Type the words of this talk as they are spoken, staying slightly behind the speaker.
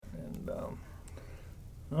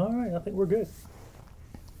All right, I think we're good.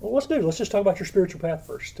 Well, let's just talk about your spiritual path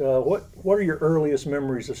first. What are your earliest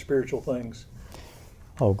memories of spiritual things?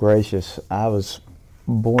 Oh, gracious. I was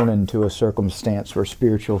born into a circumstance where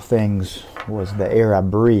spiritual things was the air I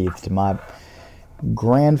breathed. My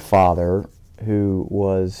grandfather, who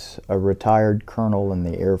was a retired colonel in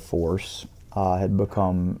the Air Force, had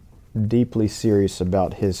become deeply serious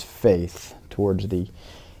about his faith towards the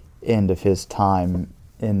end of his time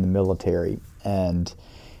in the military, and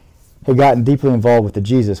had gotten deeply involved with the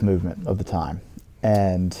Jesus movement of the time.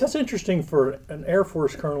 And That's interesting for an Air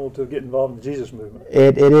Force colonel to get involved in the Jesus movement.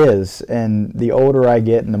 it is, and the older I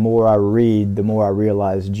get and the more I read, the more I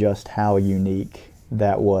realize just how unique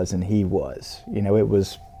that was and he was. It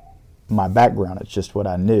was my background. It's just what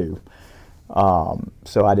I knew.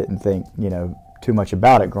 So I didn't think, too much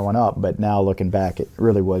about it growing up, but now looking back, it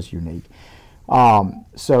really was unique.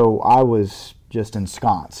 So I was just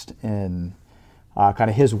ensconced in kind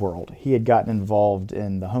of his world. He had gotten involved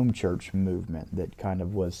in the home church movement that kind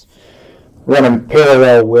of was running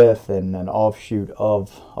parallel with and an offshoot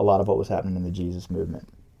of a lot of what was happening in the Jesus movement.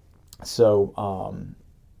 So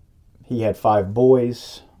he had 5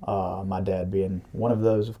 boys, my dad being one of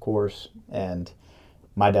those, of course, and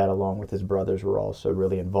my dad, along with his brothers, were also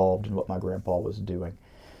really involved in what my grandpa was doing.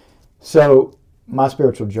 So my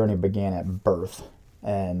spiritual journey began at birth,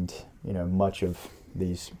 and much of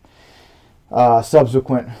these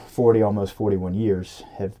subsequent 40, almost 41 years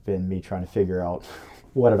have been me trying to figure out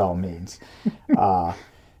what it all means. So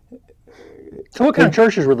what kind of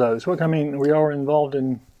churches were those? We all involved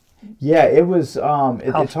in... Yeah, it was.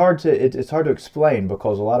 It's hard to explain,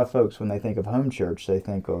 because a lot of folks, when they think of home church, they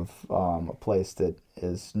think of a place that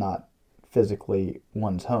is not physically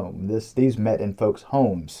one's home. These met in folks'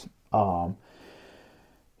 homes.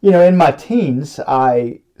 In my teens,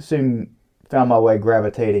 I soon found my way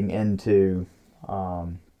gravitating into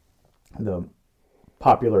the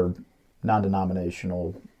popular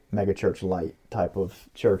non-denominational megachurch light type of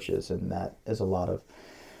churches, and that is a lot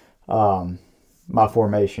of my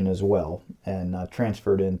formation as well. And I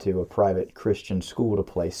transferred into a private Christian school to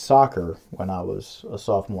play soccer when I was a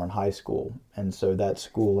sophomore in high school, and so that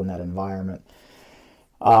school and that environment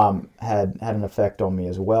had an effect on me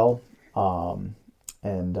as well.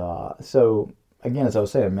 So again, as I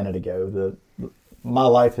was saying a minute ago, my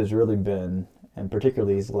life has really been, and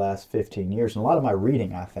particularly these last 15 years, and a lot of my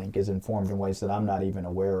reading, I think, is informed in ways that I'm not even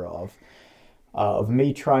aware of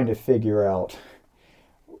me trying to figure out,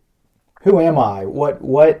 who am I?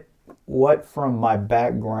 What from my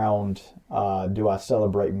background do I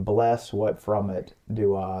celebrate and bless? What from it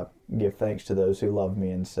do I give thanks to those who love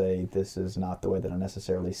me and say, this is not the way that I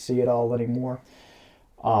necessarily see it all anymore?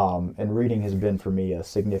 And reading has been for me a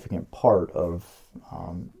significant part of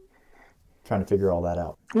trying to figure all that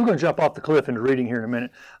out. We're going to jump off the cliff into reading here in a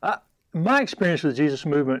minute. My experience with the Jesus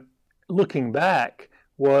movement, looking back,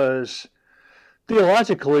 was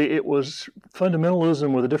theologically it was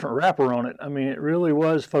fundamentalism with a different wrapper on it. It really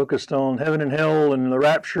was focused on heaven and hell and the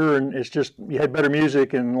rapture, and it's just you had better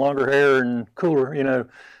music and longer hair and cooler,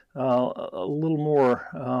 a little more.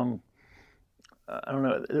 I don't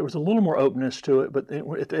know. There was a little more openness to it, but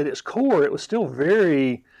at its core, it was still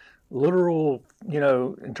very literal,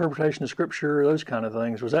 interpretation of Scripture, those kind of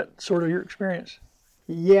things. Was that sort of your experience?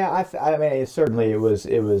 Yeah, certainly it was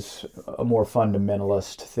a more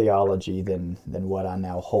fundamentalist theology than what I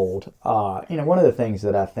now hold. One of the things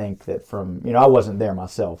that I think that from, I wasn't there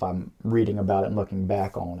myself. I'm reading about it and looking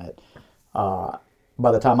back on it.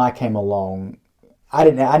 By the time I came along, I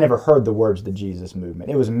never heard the words the Jesus movement.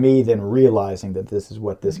 It was me then realizing that this is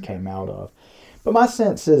what this came out of. But my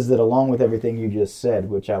sense is that along with everything you just said,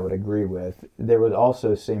 which I would agree with, there would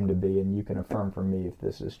also seem to be, and you can affirm for me if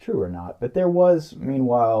this is true or not, but there was,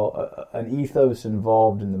 meanwhile, an ethos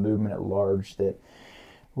involved in the movement at large that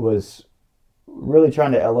was really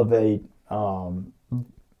trying to elevate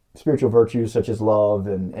spiritual virtues such as love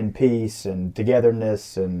and peace and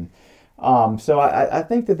togetherness. And so I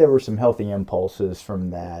think that there were some healthy impulses from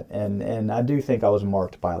that. And I do think I was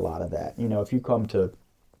marked by a lot of that. If you come to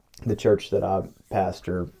the church that I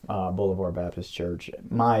pastor, Boulevard Baptist Church,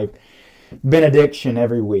 my benediction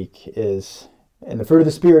every week is, and the fruit of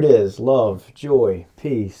the Spirit is love, joy,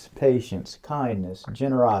 peace, patience, kindness,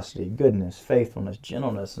 generosity, goodness, faithfulness,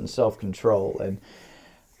 gentleness, and self-control. And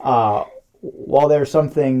while there are some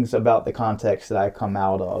things about the context that I come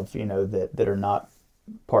out of, that are not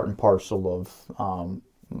part and parcel of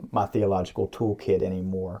my theological toolkit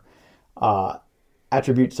anymore,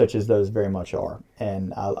 attributes such as those very much are.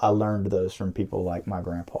 And I learned those from people like my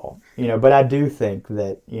grandpa. But I do think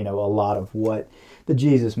that, a lot of what the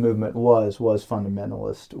Jesus movement was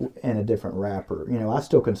fundamentalist in a different wrapper. I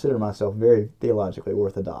still consider myself very theologically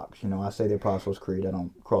orthodox. I say the Apostles' Creed. I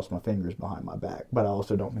don't cross my fingers behind my back. But I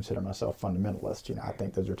also don't consider myself fundamentalist. I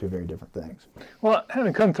think those are two very different things. Well,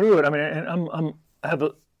 having come through it, and I have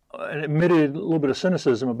an admitted little bit of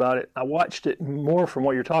cynicism about it. I watched it more from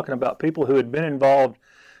what you're talking about, people who had been involved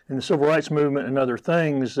in the civil rights movement and other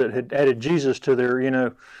things that had added Jesus to their,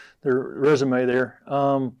 their resume there.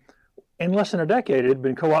 In less than a decade, it had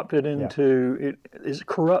been co-opted into, it is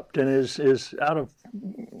corrupt and is out of,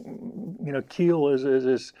 keel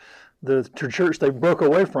as the church they broke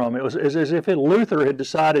away from. It was as if Luther had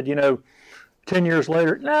decided, 10 years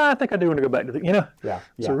later, I think I do want to go back to the,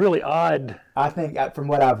 It's a really odd. I think from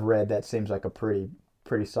what I've read, that seems like a pretty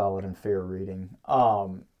solid and fair reading.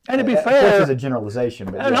 And to be fair, this is a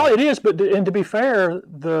generalization, but no, it is. But to be fair,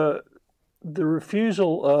 the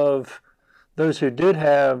refusal of those who did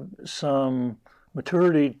have some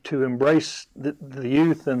maturity to embrace the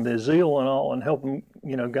youth and the zeal and all, and help them,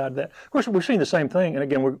 guide that. Of course, we've seen the same thing, and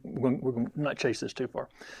again, we're going to not chase this too far.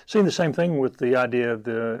 Seen the same thing with the idea of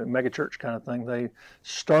the megachurch kind of thing. They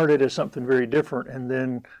started as something very different, and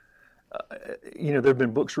then, there have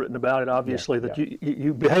been books written about it, obviously, that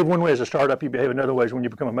you behave one way as a startup, you behave another way when you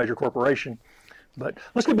become a major corporation. But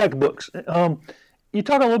let's get back to books. You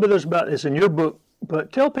talk a little bit about this in your book,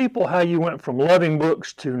 but tell people how you went from loving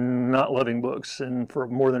books to not loving books, and for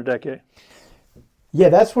more than a decade. Yeah,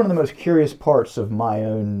 that's one of the most curious parts of my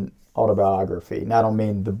own autobiography. And I don't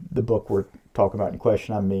mean the book we're talking about in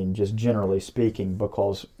question. I mean just generally speaking,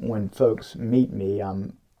 because when folks meet me,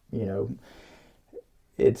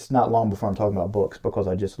 it's not long before I'm talking about books because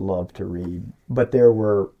I just love to read. But there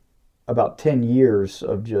were about 10 years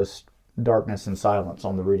of just darkness and silence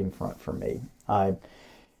on the reading front for me.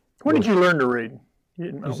 When did you learn to read?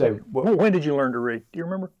 When did you learn to read? Do you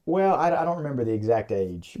remember? Well, I don't remember the exact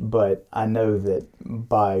age, but I know that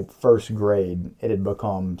by first grade, it had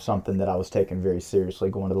become something that I was taking very seriously,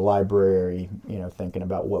 going to the library, thinking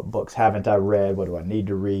about what books haven't I read, what do I need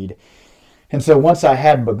to read. And so once I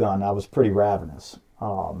had begun, I was pretty ravenous.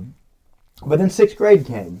 But then sixth grade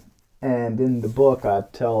came, and in the book, I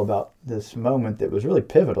tell about this moment that was really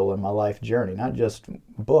pivotal in my life journey, not just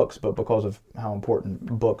books, but because of how important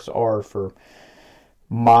books are for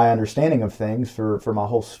my understanding of things, for my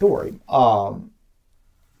whole story.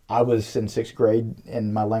 I was in sixth grade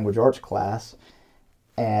in my language arts class,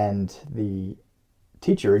 and the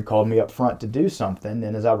teacher had called me up front to do something,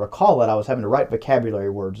 and as I recall it, I was having to write vocabulary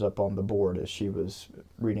words up on the board as she was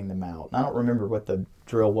reading them out. And I don't remember what the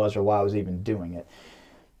drill was or why I was even doing it.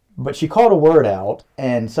 But she called a word out,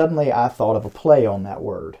 and suddenly I thought of a play on that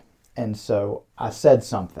word. And so I said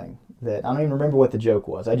something that, I don't even remember what the joke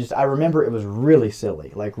was. I remember it was really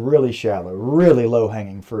silly, like really shallow, really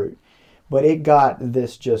low-hanging fruit. But it got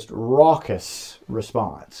this just raucous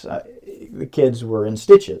response. The kids were in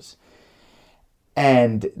stitches.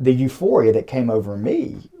 And the euphoria that came over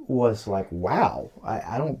me was like, wow,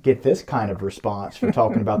 I don't get this kind of response for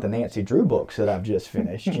talking about the Nancy Drew books that I've just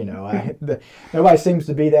finished. Nobody seems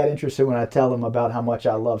to be that interested when I tell them about how much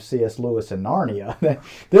I love C.S. Lewis and Narnia.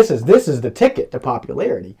 This is the ticket to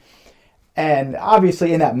popularity. And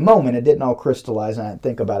obviously in that moment, it didn't all crystallize, and I didn't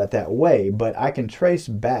think about it that way, but I can trace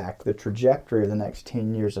back the trajectory of the next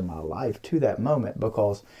 10 years of my life to that moment,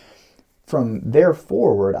 because from there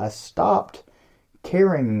forward, I stopped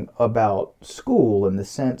caring about school in the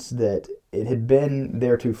sense that it had been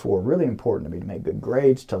theretofore really important to me to make good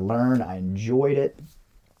grades, to learn. I enjoyed it.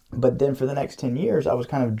 But then for the next 10 years, I was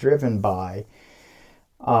kind of driven by,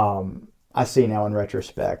 I see now in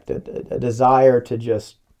retrospect, a desire to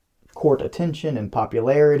just court attention and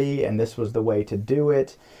popularity, and this was the way to do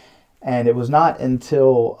it. And it was not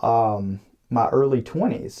until my early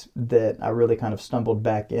 20s that I really kind of stumbled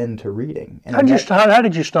back into reading. And how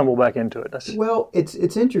did you stumble back into it? Well, it's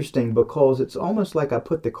interesting because it's almost like I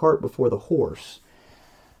put the cart before the horse.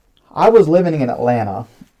 I was living in Atlanta,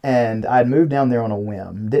 and I'd moved down there on a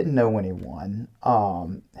whim, didn't know anyone,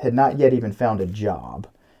 had not yet even found a job.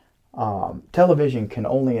 Television can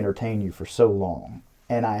only entertain you for so long.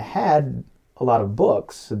 And I had a lot of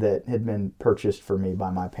books that had been purchased for me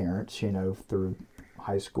by my parents, through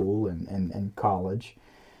high school and college,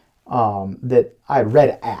 that I had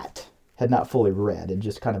read had not fully read, and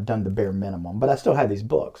just kind of done the bare minimum. But I still had these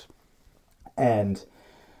books. And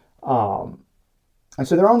so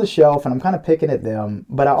they're on the shelf, and I'm kind of picking at them.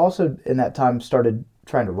 But I also, in that time, started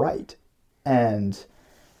trying to write. And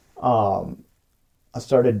I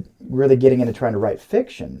started really getting into trying to write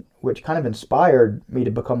fiction, which kind of inspired me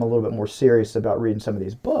to become a little bit more serious about reading some of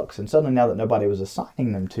these books. And suddenly, now that nobody was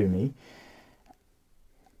assigning them to me,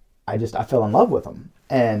 I fell in love with them.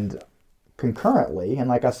 And concurrently, and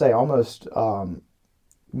like I say, almost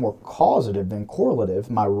more causative than correlative,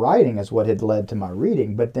 my writing is what had led to my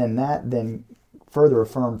reading. But then that further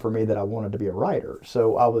affirmed for me that I wanted to be a writer.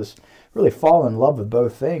 So I was really falling in love with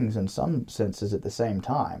both things in some senses at the same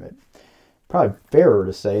time. It probably fairer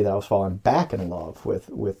to say that I was falling back in love with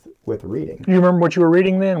reading. Do you remember what you were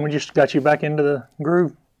reading then? When just got you back into the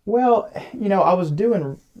groove? Well, I was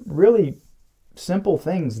doing really simple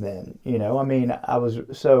things then.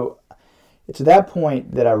 It's at that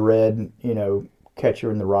point that I read,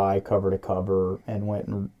 Catcher in the Rye cover to cover, and went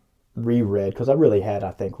and reread, because I really had,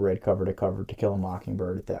 I think, read cover to cover To Kill a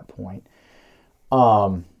Mockingbird at that point.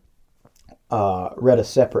 Read A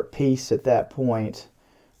Separate Peace at that point.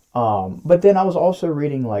 But then I was also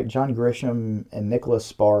reading like John Grisham and Nicholas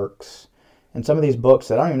Sparks and some of these books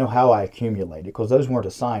that I don't even know how I accumulated, because those weren't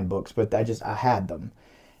assigned books, but I had them.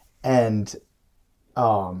 And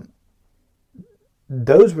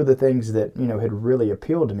those were the things that, had really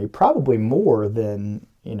appealed to me, probably more than,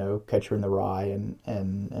 Catcher in the Rye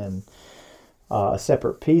and A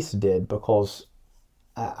Separate Peace did, because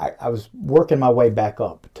I was working my way back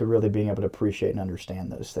up to really being able to appreciate and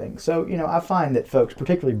understand those things. So, I find that folks,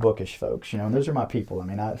 particularly bookish folks, and those are my people. I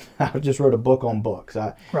mean, I just wrote a book on books.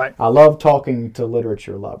 Right. I love talking to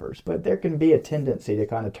literature lovers, but there can be a tendency to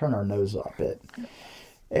kind of turn our nose up at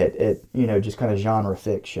just kind of genre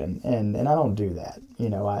fiction, and I don't do that.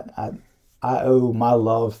 I owe my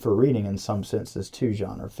love for reading in some senses to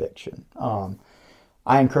genre fiction.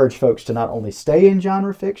 I encourage folks to not only stay in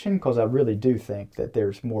genre fiction, because I really do think that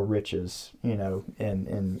there's more riches,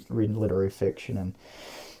 in reading literary fiction and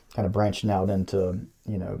kind of branching out into,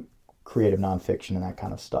 creative nonfiction and that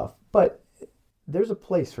kind of stuff. But there's a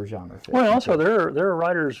place for genre fiction. Well, also there are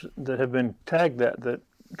writers that have been tagged that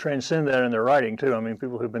transcend that in their writing too. I mean,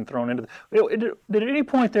 people who've been thrown into did at any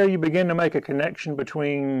point there you begin to make a connection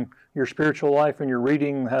between your spiritual life and your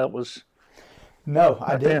reading? How it was? No,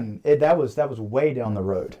 I didn't. That was way down the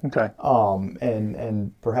road. Okay.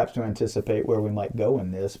 And perhaps to anticipate where we might go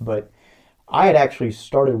in this, but I had actually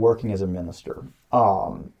started working as a minister,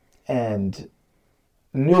 and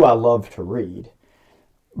knew I loved to read,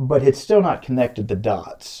 but had still not connected the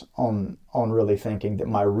dots on really thinking that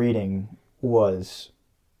my reading was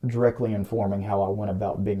directly informing how I went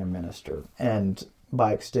about being a minister, and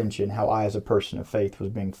by extension, how I as a person of faith was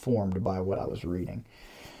being formed by what I was reading.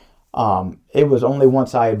 It was only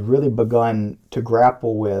once I had really begun to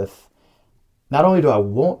grapple with, not only do I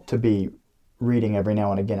want to be reading every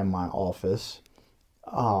now and again in my office,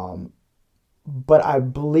 but I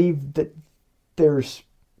believe that there's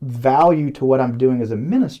value to what I'm doing as a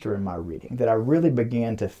minister in my reading, that I really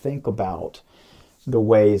began to think about the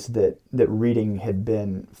ways that reading had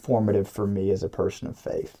been formative for me as a person of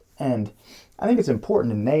faith. And I think it's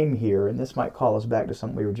important to name here, and this might call us back to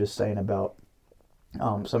something we were just saying about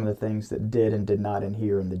some of the things that did and did not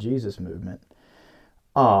adhere in the Jesus movement.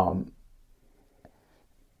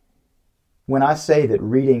 When I say that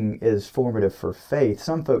reading is formative for faith,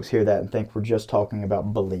 some folks hear that and think we're just talking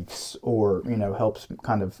about beliefs, or, helps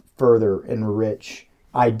kind of further enrich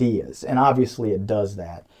ideas. And obviously it does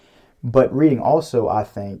that. But reading also, I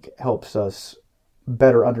think, helps us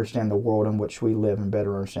better understand the world in which we live and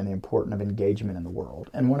better understand the importance of engagement in the world.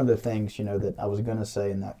 And one of the things, that I was going to say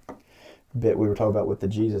in that bit we were talking about with the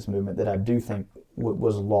Jesus movement that I do think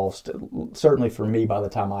was lost, certainly for me by the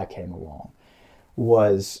time I came along,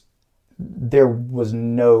 was there was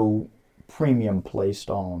no premium placed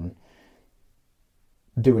on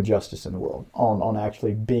doing justice in the world, on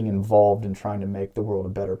actually being involved in trying to make the world a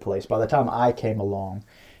better place. By the time I came along,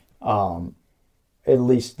 at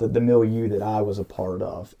least the milieu that I was a part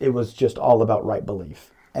of, it was just all about right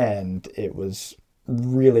belief. And it was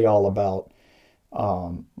really all about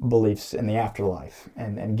beliefs in the afterlife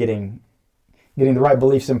and getting the right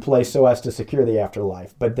beliefs in place so as to secure the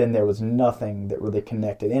afterlife. But then there was nothing that really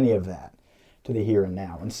connected any of that to the here and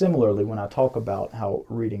now. And similarly, when I talk about how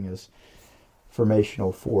reading is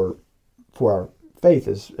formational for our faith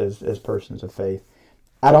as persons of faith,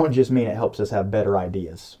 I don't just mean it helps us have better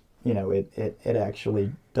ideas. It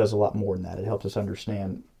actually does a lot more than that. It helps us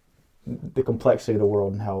understand the complexity of the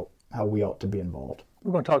world and how we ought to be involved.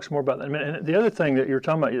 We're going to talk some more about that in a minute. And the other thing that you're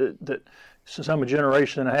talking about, that since I'm a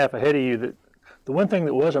generation and a half ahead of you, that the one thing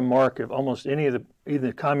that was a mark of almost any of either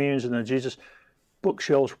the communes and the Jesus,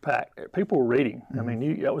 bookshelves were packed. People were reading. Mm-hmm. I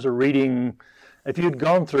mean, that was a reading if you'd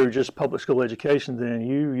gone through just public school education, then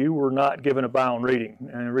you were not given a buy on reading,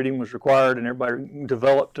 and reading was required, and everybody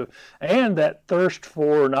developed and that thirst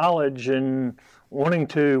for knowledge and wanting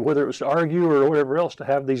to, whether it was to argue or whatever else, to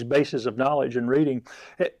have these bases of knowledge and reading.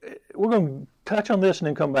 We're going to touch on this and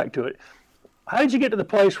then come back to it. How did you get to the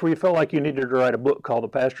place where you felt like you needed to write a book called The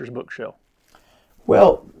Pastor's Bookshelf?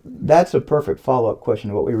 Well, that's a perfect follow-up question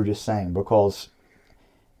to what we were just saying, because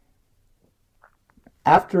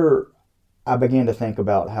after I began to think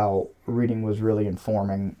about how reading was really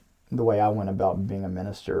informing the way I went about being a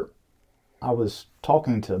minister, I was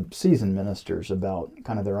talking to seasoned ministers about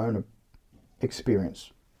kind of their own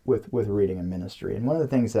experience with reading and ministry. And one of the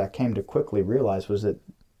things that I came to quickly realize was that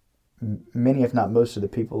many, if not most, of the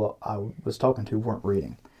people I was talking to weren't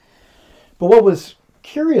reading. But what was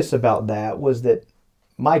curious about that was that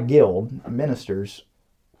my guild, ministers,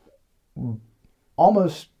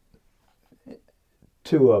 almost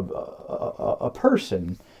to a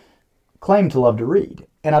person, claim to love to read.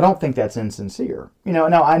 And I don't think that's insincere.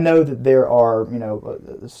 Now I know that there are,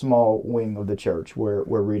 a small wing of the church where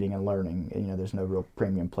reading and learning, there's no real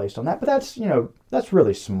premium placed on that, but that's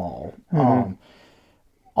really small. Mm-hmm.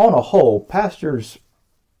 On a whole, pastors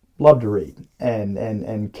love to read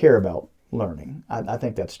and care about learning. I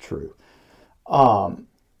think that's true. But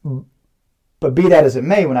be that as it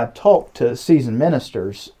may, when I talk to seasoned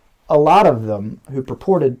ministers, a lot of them who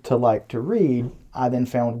purported to like to read, I then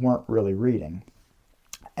found weren't really reading.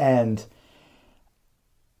 And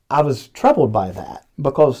I was troubled by that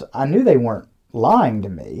because I knew they weren't lying to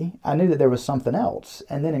me. I knew that there was something else.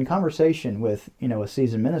 And then in conversation with, a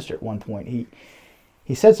seasoned minister at one point,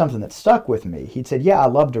 he said something that stuck with me. He'd said, "Yeah, I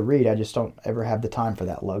love to read. I just don't ever have the time for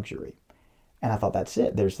that luxury." And I thought, that's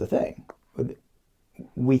it. There's the thing.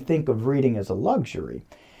 We think of reading as a luxury.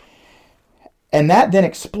 And that then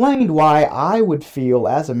explained why I would feel,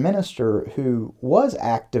 as a minister who was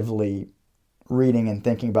actively reading and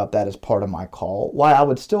thinking about that as part of my call, why I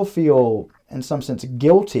would still feel, in some sense,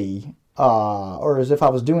 guilty, or as if I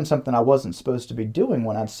was doing something I wasn't supposed to be doing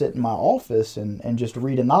when I'd sit in my office and just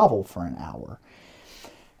read a novel for an hour.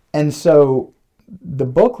 And so the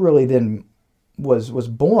book really then was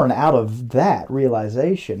born out of that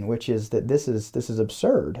realization, which is that this is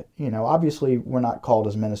absurd. Obviously we're not called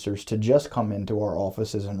as ministers to just come into our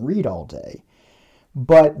offices and read all day,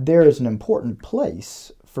 but there is an important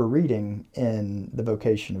place for reading in the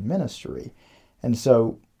vocation of ministry. And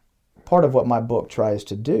so part of what my book tries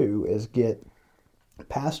to do is get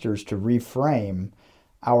pastors to reframe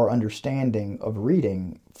our understanding of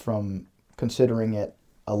reading from considering it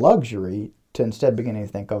a luxury to instead beginning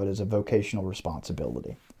to think of it as a vocational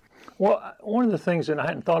responsibility. Well, one of the things, and I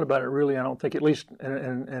hadn't thought about it really, I don't think, at least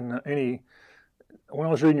in any, when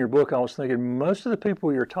I was reading your book, I was thinking most of the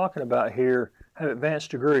people you're talking about here have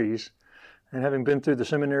advanced degrees, and having been through the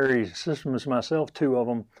seminary systems myself, 2 of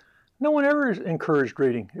them, no one ever encouraged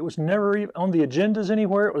reading. It was never even on the agendas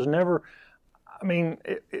anywhere. It was never, there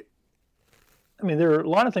are a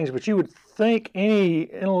lot of things, but you would think any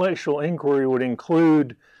intellectual inquiry would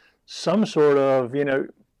include some sort of, the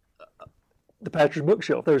pastor's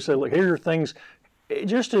bookshelf. They would say, look, here are things,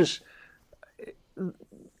 just as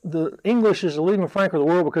the English is the leading frank of the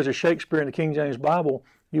world because of Shakespeare and the King James Bible,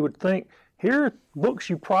 you would think, here are books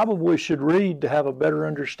you probably should read to have a better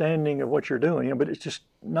understanding of what you're doing, but it's just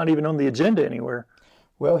not even on the agenda anywhere.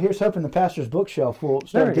 Well, here's hoping the pastor's bookshelf will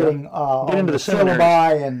start getting Get on into the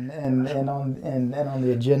syllabi and on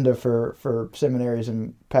the agenda for seminaries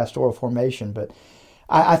and pastoral formation. But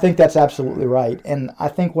I think that's absolutely right. And I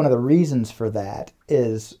think one of the reasons for that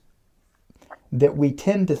is that we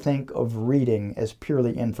tend to think of reading as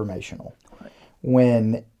purely informational,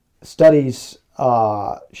 when studies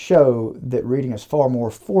show that reading is far more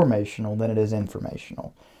formational than it is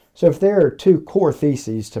informational. So if there are 2 core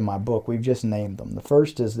theses to my book, we've just named them. The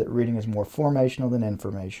first is that reading is more formational than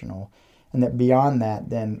informational, and that beyond that,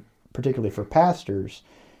 then, particularly for pastors,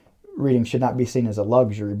 reading should not be seen as a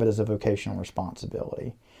luxury, but as a vocational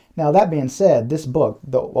responsibility. Now, that being said, this book,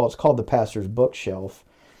 while it's called The Pastor's Bookshelf,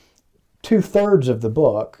 2/3 of the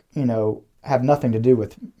book, have nothing to do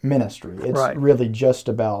with ministry. It's really just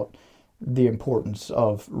about the importance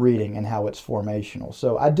of reading and how it's formational.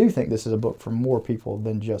 So I do think this is a book for more people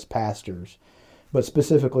than just pastors. But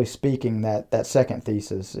specifically speaking, that second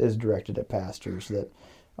thesis is directed at pastors, that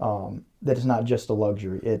it's not just a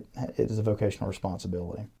luxury, it is a vocational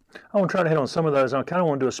responsibility. I want to try to hit on some of those. I kind of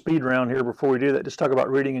want to do a speed round here before we do that, just talk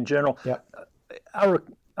about reading in general. Yep. I don't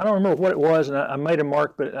remember what it was, and I made a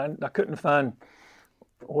mark, but I couldn't find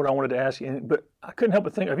what I wanted to ask you, but I couldn't help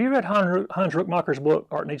but think. Have you read Hans Ruckmacher's book,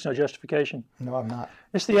 Art Needs No Justification? No, I'm not.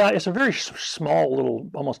 It's a very small little,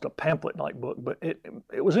 almost a pamphlet-like book, but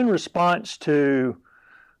it was in response to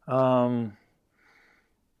how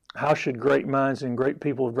should great minds and great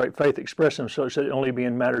people of great faith express themselves? Should it only be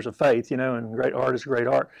in matters of faith, and great art is great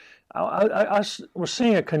art. I was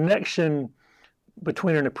seeing a connection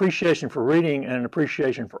between an appreciation for reading and an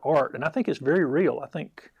appreciation for art, and I think it's very real. I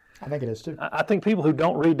think it is too. I think people who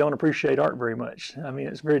don't read don't appreciate art very much. I mean,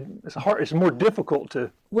 it's hard. It's more difficult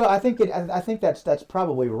to. Well, I think that's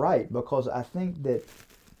probably right, because I think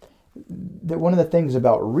that one of the things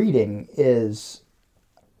about reading is,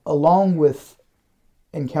 along with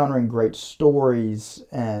encountering great stories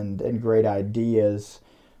and great ideas,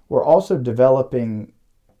 we're also developing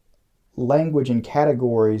language and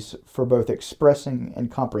categories for both expressing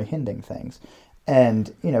and comprehending things.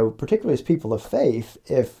 And, particularly as people of faith,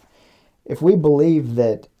 if we believe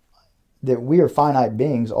that we are finite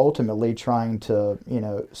beings ultimately trying to,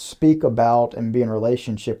 speak about and be in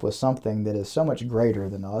relationship with something that is so much greater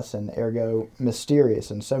than us and ergo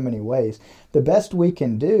mysterious in so many ways, the best we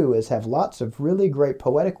can do is have lots of really great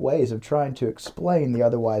poetic ways of trying to explain the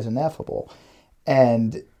otherwise ineffable.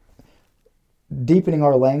 And deepening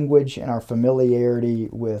our language and our familiarity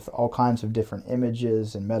with all kinds of different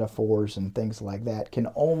images and metaphors and things like that can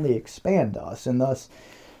only expand us. And thus,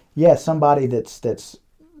 somebody that's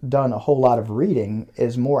done a whole lot of reading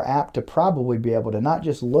is more apt to probably be able to not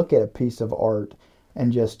just look at a piece of art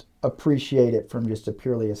and just appreciate it from just a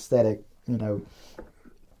purely aesthetic,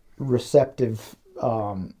 receptive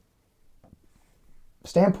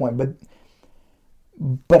standpoint,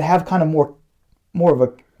 but have kind of more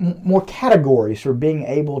categories for being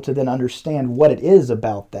able to then understand what it is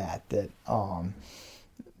about that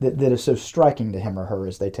is so striking to him or her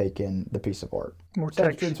as they take in the piece of art. More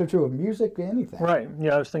text. So true of music, anything. Right.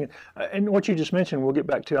 Yeah, I was thinking, and what you just mentioned, we'll get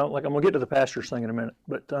back to. I'm going to get to the pastor's thing in a minute,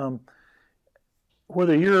 but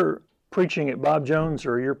whether you're preaching at Bob Jones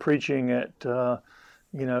or you're preaching at the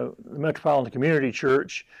Metropolitan Community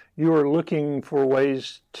Church, you are looking for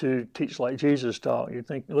ways to teach like Jesus taught. You're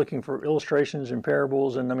looking for illustrations and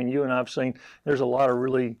parables, and I mean, you and I have seen there's a lot of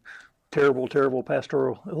really terrible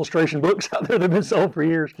pastoral illustration books out there that have been sold for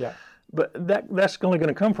years. Yeah. But that's only going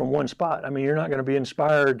to come from one spot. I mean, you're not going to be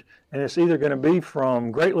inspired, and it's either going to be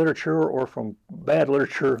from great literature or from bad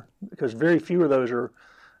literature, because very few of those are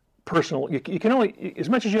personal. You can only, as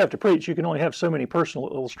much as you have to preach, you can only have so many personal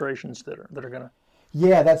illustrations that are going to.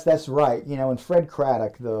 Yeah, that's right. And Fred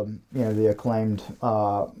Craddock, the acclaimed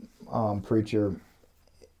preacher,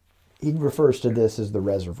 he refers to this as the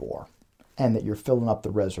reservoir, and that you're filling up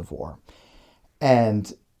the reservoir.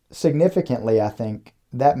 And significantly, I think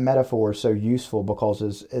that metaphor is so useful because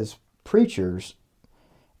as preachers,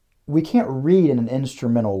 we can't read in an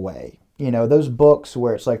instrumental way. Those books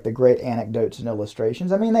where it's like the great anecdotes and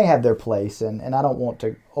illustrations, I mean, they have their place, and I don't want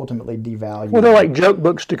to ultimately devalue. Well, they're like joke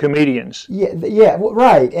books to comedians. Yeah, well,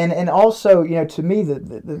 right. And also, to me,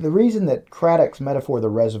 the reason that Craddock's metaphor, the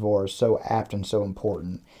reservoir, is so apt and so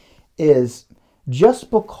important is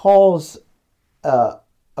just because a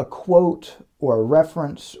quote or a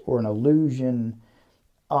reference or an allusion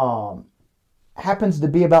happens to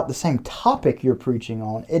be about the same topic you're preaching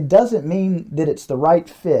on, it doesn't mean that it's the right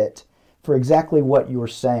fit for exactly what you're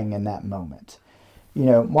saying in that moment.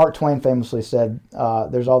 Mark Twain famously said,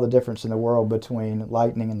 there's all the difference in the world between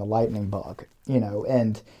lightning and the lightning bug,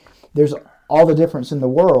 and there's all the difference in the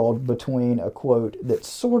world between a quote that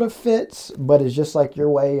sort of fits, but is just like your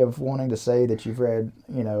way of wanting to say that you've read,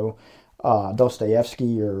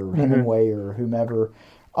 Dostoevsky or Hemingway or whomever,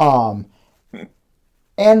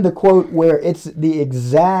 and the quote where it's the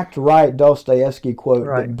exact right Dostoevsky quote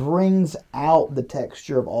that brings out the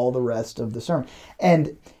texture of all the rest of the sermon.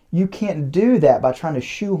 And you can't do that by trying to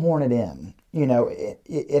shoehorn it in.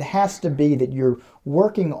 It has to be that you're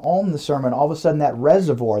working on the sermon. All of a sudden, that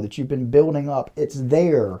reservoir that you've been building up, it's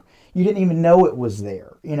there. You didn't even know it was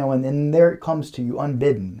there. And then there it comes to you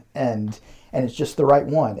unbidden. And it's just the right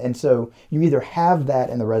one. And so you either have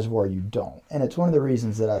that in the reservoir or you don't. And it's one of the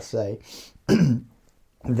reasons that I say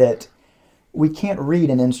that we can't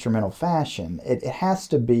read in instrumental fashion. It has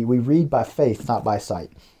to be, we read by faith, not by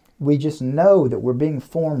sight. We just know that we're being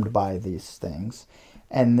formed by these things,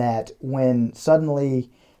 and that when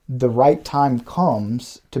suddenly the right time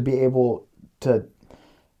comes to be able to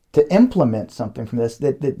implement something from this,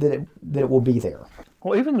 that it will be there.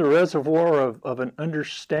 Well, even the reservoir of an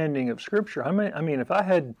understanding of Scripture. I mean, if I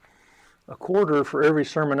had a quarter for every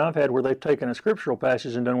sermon I've had where they've taken a scriptural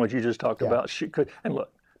passage and done what you just talked about. And look,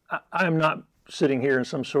 I am not sitting here in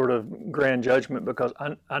some sort of grand judgment, because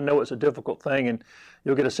I know it's a difficult thing, and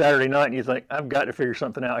you'll get a Saturday night and you think, I've got to figure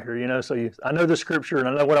something out here, you know. So I know the scripture and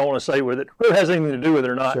I know what I want to say with it, whether it has anything to do with it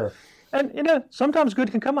or not. Sure. And, you know, sometimes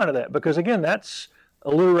good can come out of that, because, again, that's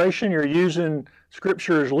alliteration. You're using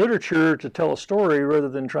scripture as literature to tell a story rather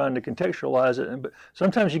than trying to contextualize it. But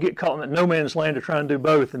sometimes you get caught in that no man's land to try and do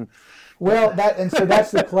both. And so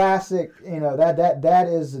that's the classic, you know, that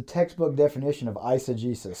is the textbook definition of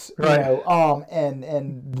eisegesis. Right. You know,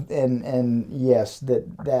 and yes,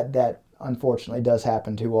 that unfortunately does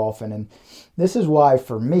happen too often. And this is why,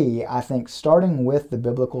 for me, I think starting with the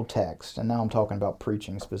biblical text, and now I'm talking about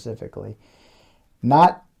preaching specifically,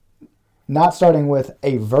 not starting with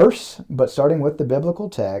a verse, but starting with the biblical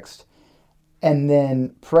text, and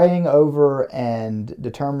then praying over and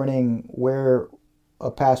determining where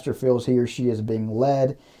a pastor feels he or she is being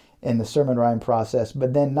led in the sermon writing process,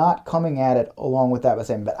 but then not coming at it along with that by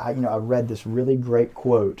saying, but I read this really great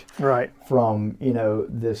quote from,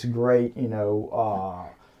 this great,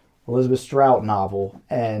 Elizabeth Strout novel,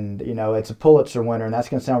 and, it's a Pulitzer winner, and that's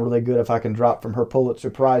going to sound really good if I can drop from her Pulitzer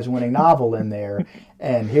Prize winning novel in there.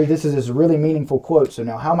 And here, this is this really meaningful quote. So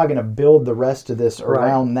now how am I going to build the rest of this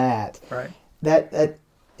around that? Right. That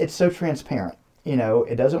it's so transparent,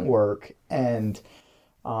 it doesn't work. And,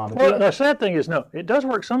 the sad thing is, no, it does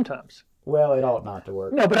work sometimes. Well, it ought not to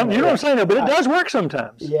work. No, but you know what I'm saying, though, but it does work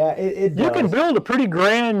sometimes. Yeah, it does. You can build a pretty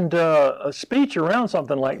grand speech around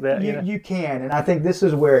something like that. You can, and I think this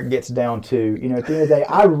is where it gets down to, at the end of the day,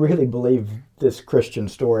 I really believe this Christian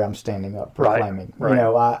story I'm standing up proclaiming. Right.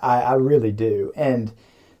 I really do. And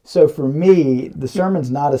so for me, the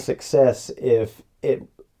sermon's not a success if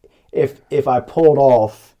I pulled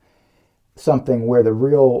off something where the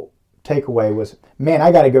real takeaway was, man,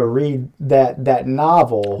 I got to go read that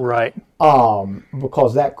novel. Right.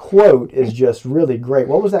 Because that quote is just really great.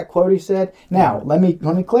 What was that quote he said? Now, let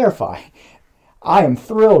me clarify. I am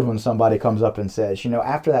thrilled when somebody comes up and says,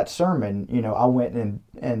 after that sermon, I went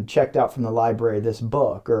and checked out from the library this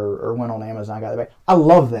book, or went on Amazon, got it back. I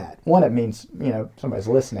love that. One, it means, somebody's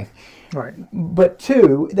listening. Right. But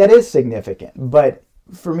two, that is significant. But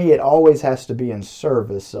for me, it always has to be in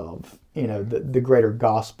service of, the greater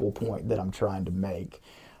gospel point that I'm trying to make.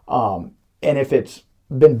 And if it's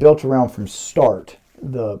been built around from start,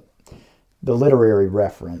 the literary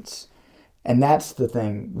reference, and that's the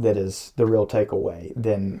thing that is the real takeaway,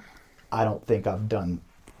 then I don't think I've done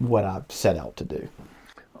what I've set out to do.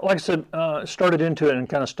 Like I said, started into it and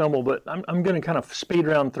kind of stumbled, but I'm going to kind of speed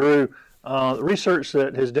round through research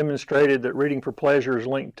that has demonstrated that reading for pleasure is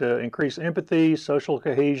linked to increased empathy, social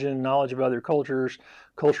cohesion, knowledge of other cultures,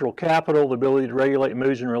 cultural capital, the ability to regulate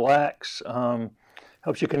moods and relax,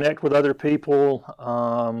 helps you connect with other people.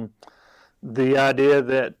 The idea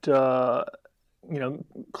that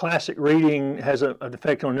classic reading has an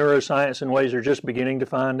effect on neuroscience in ways they're just beginning to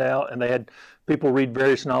find out, and they had people read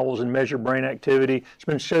various novels and measure brain activity. It's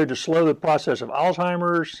been shown to slow the process of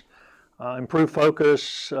Alzheimer's, improve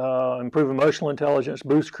focus, improve emotional intelligence,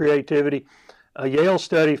 boost creativity. A Yale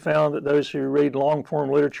study found that those who read long-form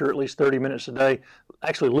literature at least 30 minutes a day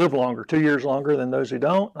actually live longer, 2 years longer than those who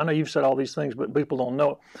don't. I know you've said all these things, but people don't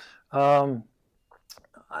know it.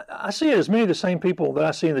 I see it as many of the same people that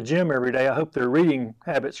I see in the gym every day. I hope their reading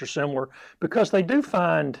habits are similar, because they do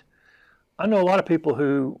find, I know a lot of people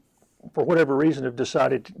who, for whatever reason, have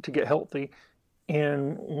decided to get healthy,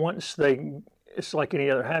 and once it's like any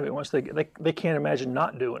other habit, once they can't imagine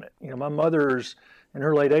not doing it. My mother's in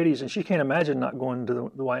her late 80s, and she can't imagine not going to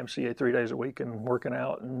the YMCA 3 days a week and working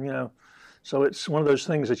out, and so it's one of those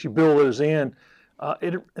things that you build those in.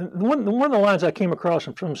 One of the lines I came across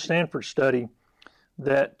from Stanford study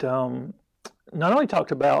that not only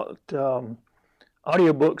talked about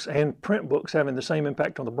audiobooks and print books having the same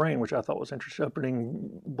impact on the brain, which I thought was interesting, opening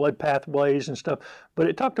blood pathways and stuff, but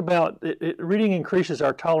it talked about reading increases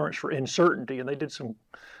our tolerance for uncertainty, and they did some,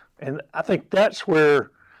 and I think that's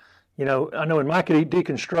where, I know in my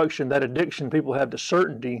deconstruction, that addiction people have to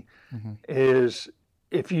certainty is,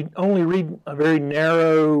 if you only read a very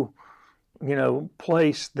narrow,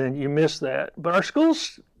 place, then you miss that. But our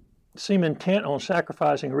schools seem intent on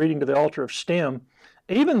sacrificing reading to the altar of STEM,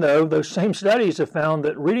 even though those same studies have found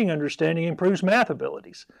that reading understanding improves math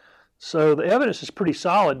abilities. So the evidence is pretty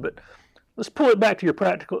solid, but let's pull it back to your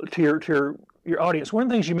practical, to your audience. One of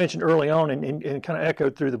the things you mentioned early on and kind of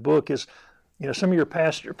echoed through the book is, some of your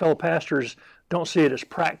fellow pastors don't see it as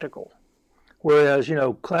practical, whereas,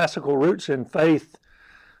 classical roots in faith,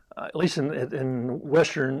 at least in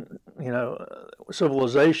Western,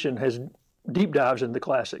 civilization, has deep dives into the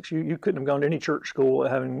classics. You couldn't have gone to any church school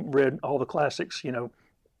having read all the classics,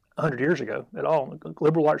 100 years ago at all.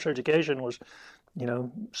 Liberal arts education was,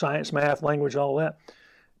 science, math, language, all that.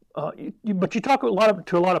 But you talk to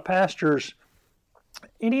a lot of pastors.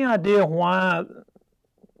 Any idea why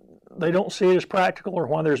they don't see it as practical, or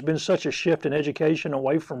why there's been such a shift in education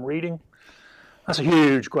away from reading? That's a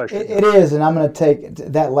huge question. It is, and I'm going to take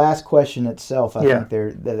that last question itself. I think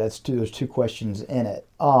there's two questions in it.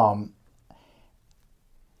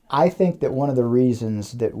 I think that one of the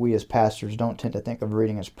reasons that we as pastors don't tend to think of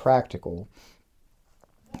reading as practical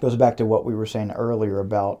goes back to what we were saying earlier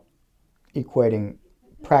about equating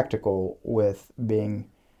practical with being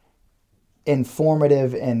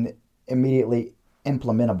informative and immediately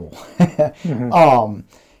implementable. Mm-hmm.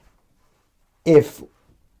 If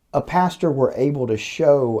a pastor were able to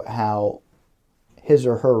show how his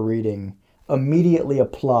or her reading immediately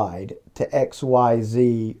applied to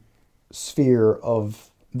XYZ sphere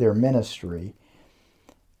of their ministry,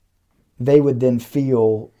 they would then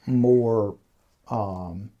feel more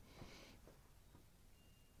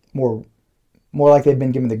like they've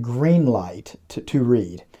been given the green light to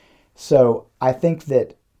read. So I think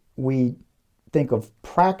that we think of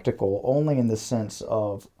practical only in the sense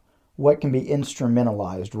of what can be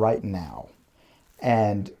instrumentalized right now.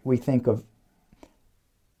 And we think of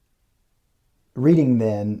reading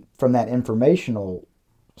then from that informational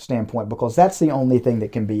standpoint, because that's the only thing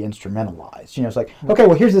that can be instrumentalized. It's like, okay,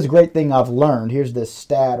 well, here's this great thing I've learned. Here's this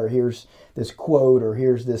stat, or here's this quote, or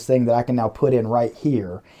here's this thing that I can now put in right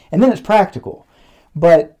here. And then it's practical.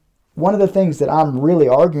 But one of the things that I'm really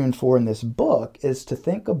arguing for in this book is to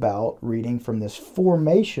think about reading from this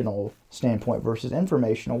formational standpoint versus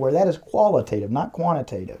informational, where that is qualitative, not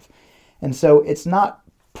quantitative. And so it's not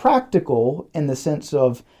practical in the sense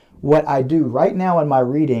of what I do right now in my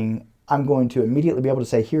reading, I'm going to immediately be able to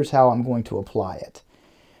say, here's how I'm going to apply it.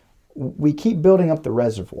 We keep building up the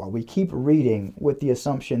reservoir. We keep reading with the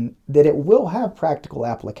assumption that it will have practical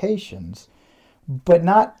applications, but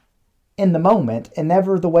not in the moment, and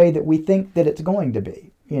never the way that we think that it's going to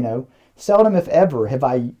be. Seldom, if ever, have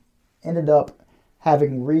I ended up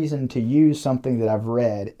having reason to use something that I've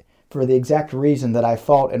read for the exact reason that I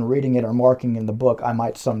thought in reading it or marking in the book I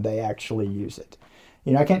might someday actually use it.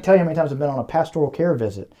 I can't tell you how many times I've been on a pastoral care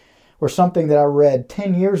visit where something that I read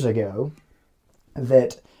 10 years ago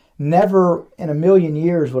that never in a million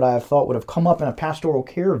years would I have thought would have come up in a pastoral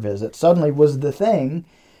care visit suddenly was the thing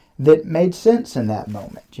that made sense in that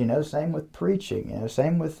moment. Same with preaching,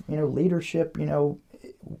 same with, leadership,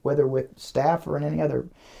 whether with staff or in any other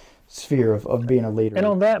sphere of being a leader. And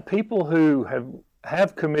on that, people who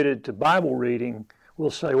have committed to Bible reading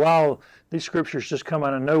will say, wow, these scriptures just come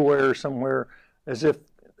out of nowhere somewhere, as if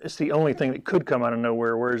it's the only thing that could come out of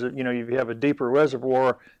nowhere. Whereas, if you have a deeper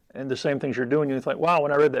reservoir and the same things you're doing, you think, wow,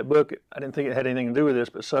 when I read that book, I didn't think it had anything to do with this,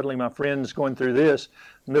 but suddenly my friend's going through this,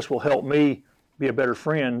 and this will help me be a better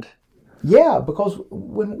friend. Yeah, because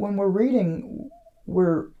when we're reading,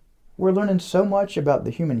 we're learning so much about the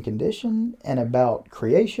human condition and about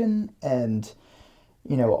creation, and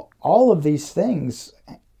all of these things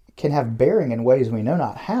can have bearing in ways we know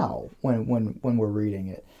not how when we're reading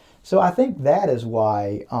it. So I think that is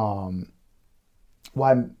why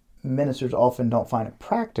ministers often don't find it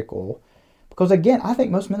practical, because again, I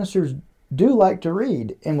think most ministers do like to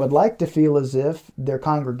read and would like to feel as if their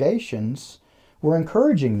congregations were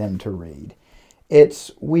encouraging them to read.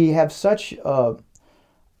 We have such a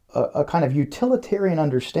kind of utilitarian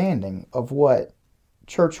understanding of what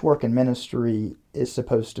church work and ministry is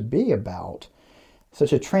supposed to be about,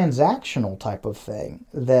 such a transactional type of thing,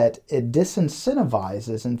 that it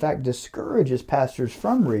disincentivizes, in fact discourages pastors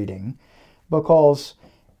from reading, because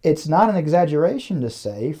it's not an exaggeration to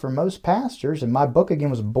say for most pastors, and my book again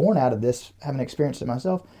was born out of this, having experienced it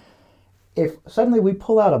myself, if suddenly we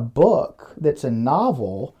pull out a book that's a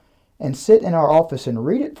novel and sit in our office and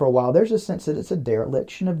read it for a while, there's a sense that it's a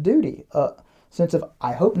dereliction of duty, a sense of,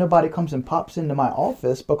 I hope nobody comes and pops into my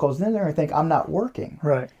office, because then they're going to think I'm not working.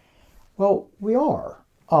 Right. Well, we are.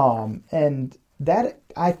 And that,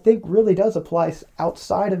 I think, really does apply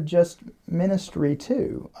outside of just ministry,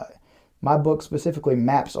 too. My book specifically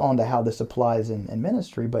maps onto how this applies in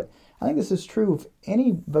ministry, but I think this is true of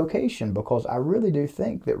any vocation, because I really do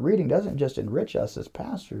think that reading doesn't just enrich us as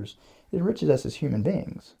pastors, it enriches us as human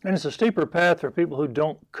beings. And it's a steeper path for people who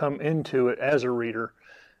don't come into it as a reader.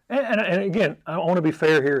 And again, I want to be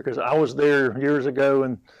fair here, because I was there years ago,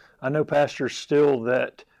 and I know pastors still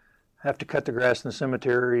that have to cut the grass in the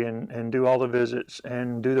cemetery and do all the visits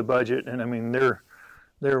and do the budget. And I mean, they're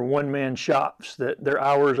one-man shops, that their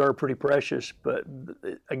hours are pretty precious. But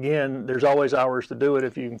again, there's always hours to do it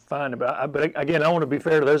if you can find them. But again, I want to be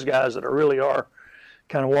fair to those guys that really are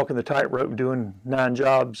kind of walking the tightrope and doing 9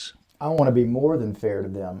 jobs. I want to be more than fair to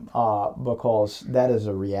them because that is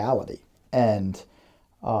a reality. And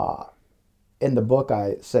in the book,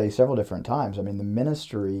 I say several different times, I mean, the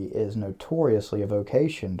ministry is notoriously a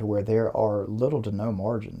vocation to where there are little to no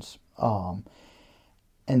margins.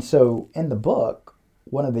 And so in the book,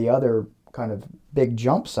 one of the other kind of big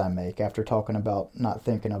jumps I make after talking about not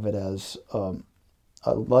thinking of it as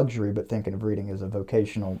a luxury, but thinking of reading as a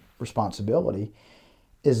vocational responsibility,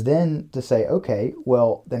 is then to say, okay,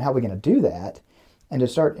 well, then how are we going to do that? And to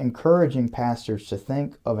start encouraging pastors to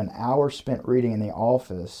think of an hour spent reading in the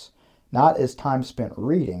office, not as time spent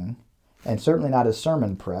reading, and certainly not as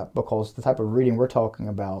sermon prep, because the type of reading we're talking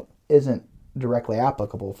about isn't directly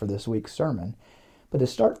applicable for this week's sermon, but to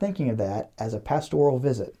start thinking of that as a pastoral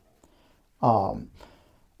visit.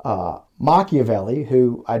 Machiavelli,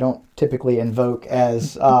 who I don't typically invoke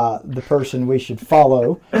as the person we should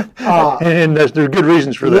follow. And there are good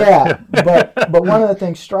reasons for that. Yeah, but one of the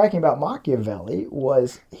things striking about Machiavelli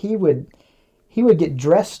was he would get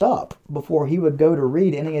dressed up before he would go to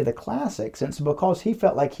read any of the classics. And it's because he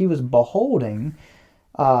felt like he was beholding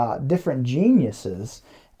different geniuses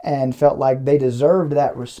and felt like they deserved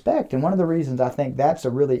that respect. And one of the reasons I think that's a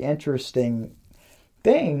really interesting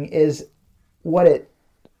thing is what it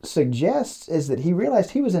suggests is that he realized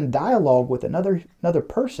he was in dialogue with another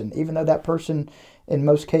person, even though that person in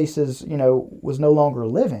most cases, was no longer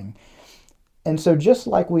living. And so just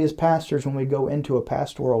like we as pastors, when we go into a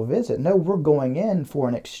pastoral visit, we're going in for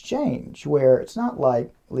an exchange where it's not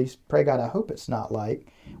like, at least pray God, I hope it's not like,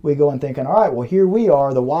 we go in thinking, all right, well, here we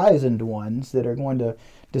are, the wizened ones that are going to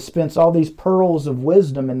dispense all these pearls of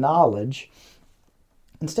wisdom and knowledge.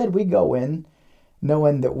 Instead, we go in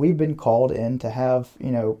knowing that we've been called in to have,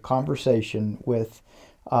 conversation with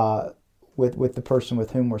the person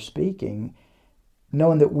with whom we're speaking,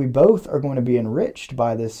 knowing that we both are going to be enriched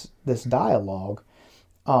by this dialogue.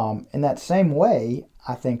 In that same way,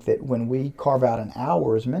 I think that when we carve out an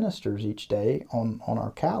hour as ministers each day on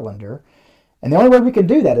our calendar, and the only way we can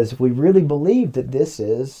do that is if we really believe that this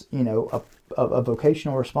is, a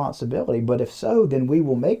vocational responsibility. But if so, then we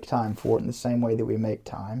will make time for it in the same way that we make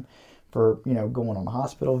time for, going on a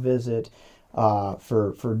hospital visit,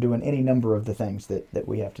 for doing any number of the things that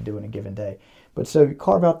we have to do in a given day. But so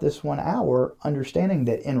carve out this 1 hour, understanding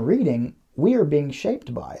that in reading, we are being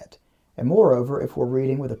shaped by it. And moreover, if we're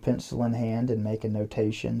reading with a pencil in hand and making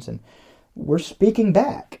notations, and we're speaking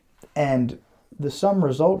back, and the sum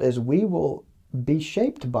result is we will be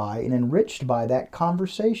shaped by and enriched by that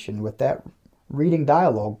conversation with that reading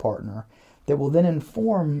dialogue partner that will then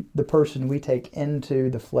inform the person we take into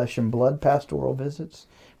the flesh and blood pastoral visits,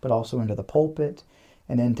 but also into the pulpit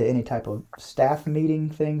and into any type of staff meeting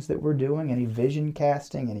things that we're doing, any vision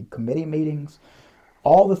casting, any committee meetings.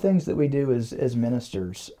 All the things that we do as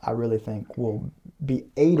ministers, I really think, will be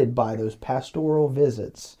aided by those pastoral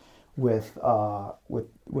visits with the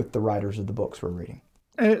writers of the books we're reading.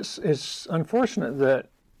 And it's unfortunate that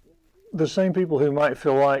the same people who might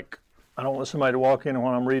feel like, I don't want somebody to walk in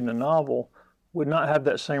when I'm reading a novel, would not have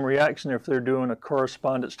that same reaction if they're doing a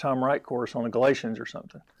correspondence Tom Wright course on the Galatians or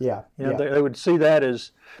something. Yeah. They would see that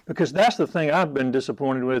as, because that's the thing I've been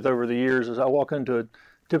disappointed with over the years, is I walk into a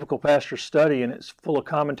typical pastor's study and it's full of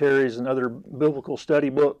commentaries and other biblical study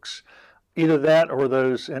books, either that or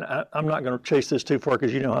those, and I'm not going to chase this too far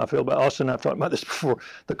because you know how I feel about Austin. I've talked about this before,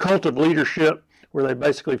 the cult of leadership, where they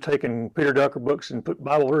basically have taken Peter Ducker books and put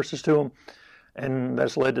Bible verses to them, and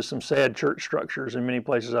that's led to some sad church structures in many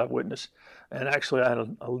places I've witnessed. And actually I had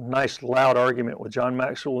a nice loud argument with John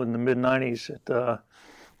Maxwell in the mid-90s at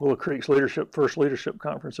Willow Creek's first leadership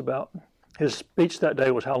conference about his speech that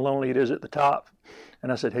day was how lonely it is at the top.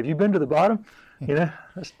 And I said, have you been to the bottom?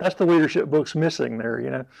 That's the leadership book's missing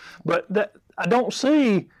there, But that I don't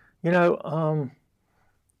see, I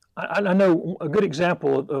know a good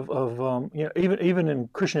example of even in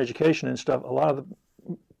Christian education and stuff, a lot of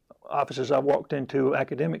the offices I've walked into,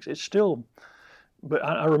 academics, it's still, but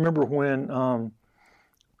I remember when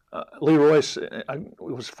Lee Royce,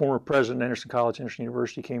 was former president of Anderson College, Anderson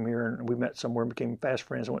University, came here, and we met somewhere and became fast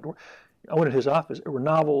friends. I went to his office. There were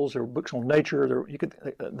novels, there were books on nature.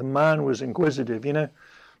 The mind was inquisitive,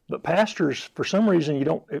 But pastors, for some reason,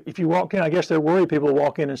 if you walk in, I guess they're worried people will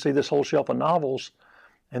walk in and see this whole shelf of novels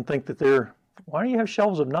and think that why do you have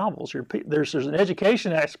shelves of novels? There's an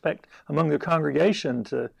education aspect among the congregation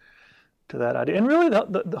to that idea. And really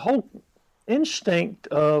the whole instinct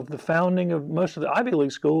of the founding of most of the Ivy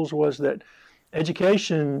League schools was that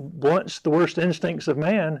education blunts the worst instincts of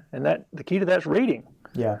man, and that the key to that's reading.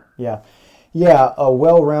 Yeah. A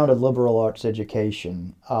well-rounded liberal arts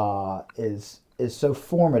education is is so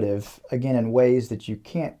formative, again, in ways that you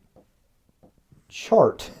can't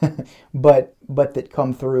chart, but that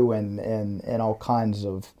come through in all kinds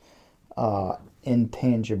of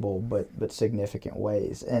intangible but significant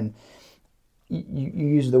ways. And you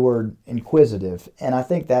use the word inquisitive, and I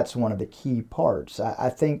think that's one of the key parts. I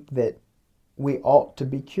think that we ought to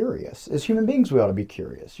be curious. As human beings, we ought to be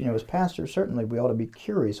curious. As pastors, certainly we ought to be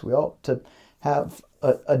curious. We ought to have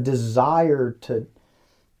a desire to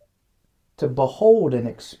behold and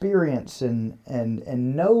experience and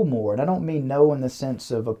know more. And I don't mean know in the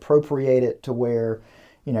sense of appropriate it to where,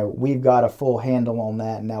 we've got a full handle on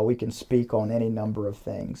that and now we can speak on any number of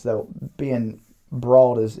things, though being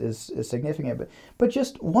broad is significant. But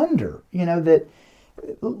just wonder, that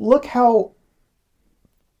look how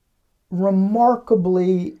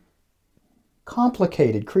remarkably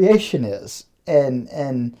complicated creation is,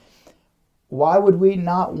 and why would we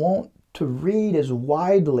not want to read as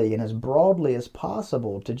widely and as broadly as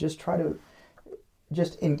possible, to just try to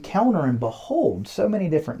just encounter and behold so many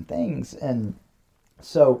different things? And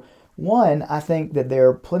so, one, I think that there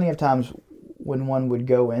are plenty of times when one would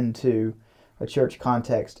go into a church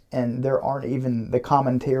context and there aren't even the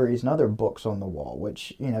commentaries and other books on the wall,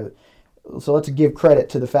 which, so let's give credit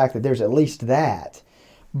to the fact that there's at least that.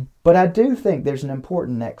 But I do think there's an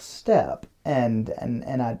important next step, and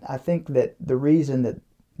I think that the reason that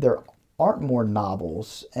there aren't more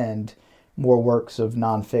novels and more works of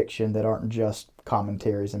nonfiction that aren't just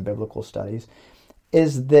commentaries and biblical studies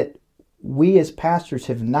is that we as pastors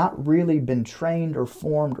have not really been trained or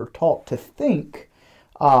formed or taught to think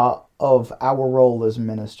of our role as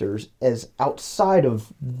ministers as outside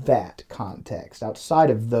of that context,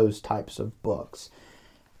 outside of those types of books.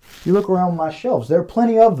 You look around my shelves, there are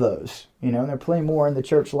plenty of those, and there are plenty more in the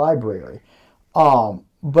church library.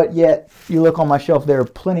 But yet, you look on my shelf, there are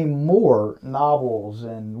plenty more novels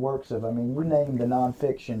and works of, you name the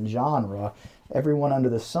nonfiction genre, everyone under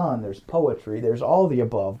the sun, there's poetry, there's all the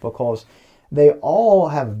above, because they all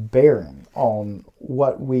have bearing on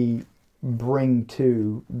what we bring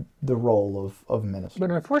to the role of ministry.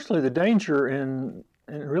 But unfortunately, the danger in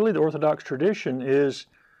really the Orthodox tradition is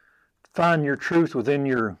find your truth within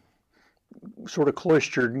your sort of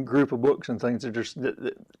cloistered group of books and things. That just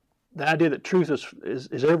the idea that truth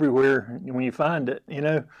is everywhere when you find it.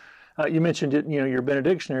 You mentioned it. Your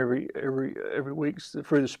benediction every week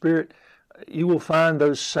through the Spirit. You will find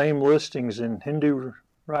those same listings in Hindu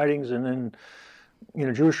writings and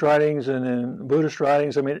in Jewish writings and in Buddhist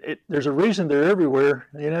writings. There's a reason they're everywhere.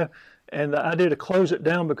 And the idea to close it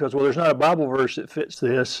down because there's not a Bible verse that fits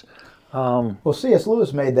this. Well, C.S.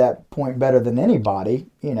 Lewis made that point better than anybody,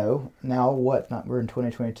 now we're in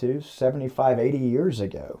 2022, 75, 80 years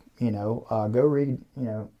ago, go read,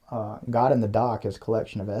 God in the Dock, his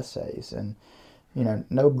collection of essays, and,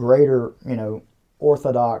 no greater,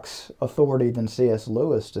 Orthodox authority than C.S.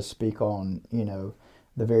 Lewis to speak on,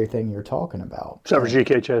 the very thing you're talking about. Except for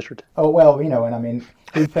G.K. Chesterton. Oh, well, and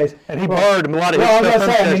he pays... and he borrowed a lot of his stuff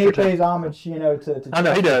from Chesterton. He pays homage, to Chesterton. I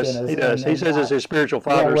know, he does. He says it's his spiritual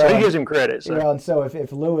father, so he gives him credit. So. And so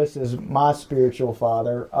if Lewis is my spiritual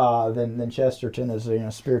father, then Chesterton is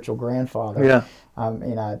spiritual grandfather. Yeah.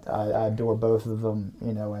 I adore both of them,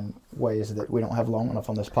 in ways that we don't have long enough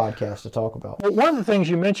on this podcast to talk about. Well, one of the things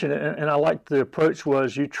you mentioned, and I liked the approach,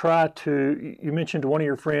 was you mentioned to one of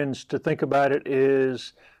your friends to think about it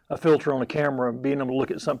as a filter on a camera, being able to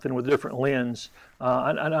look at something with a different lens.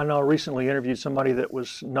 I know I recently interviewed somebody that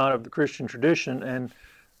was not of the Christian tradition, and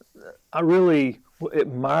I really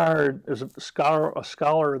admired as a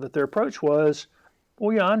scholar that their approach was,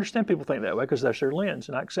 well, yeah, I understand people think that way because that's their lens,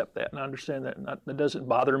 and I accept that, and I understand that, and that doesn't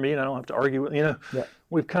bother me, and I don't have to argue with, Yeah.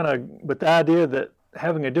 We've but the idea that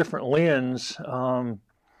having a different lens,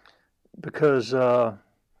 because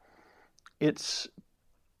it's,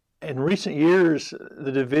 in recent years,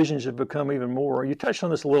 the divisions have become even more. You touched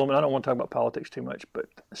on this a little bit. I don't want to talk about politics too much, but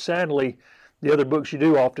sadly, the other books you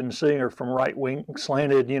do often see are from right-wing,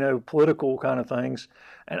 slanted, political kind of things.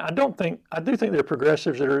 And I do think there are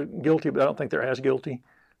progressives that are guilty, but I don't think they're as guilty.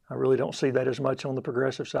 I really don't see that as much on the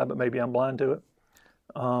progressive side, but maybe I'm blind to it.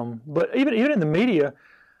 But even in the media,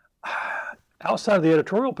 outside of the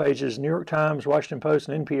editorial pages, New York Times, Washington Post,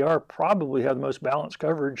 and NPR probably have the most balanced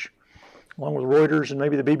coverage, along with Reuters and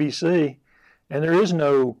maybe the BBC. And there is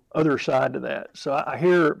no other side to that. So I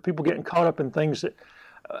hear people getting caught up in things that,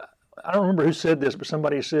 I don't remember who said this, but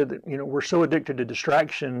somebody said that, we're so addicted to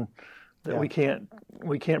distraction that we can't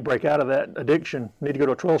break out of that addiction. We need to go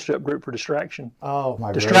to a 12-step group for distraction. Oh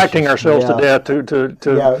my! Distracting ourselves to death.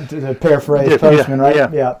 To paraphrase Postman, right?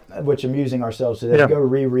 Yeah. Which amusing ourselves to death. Yeah. Go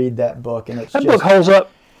reread that book, and that book holds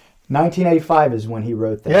up. 1985 is when he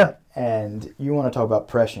wrote that. and you want to talk about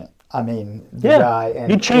prescient. I mean, the Yeah, guy.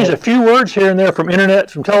 And he changed a few words here and there from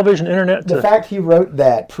television, internet to... The fact he wrote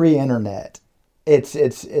that pre-internet,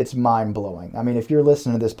 it's mind-blowing. I mean, if you're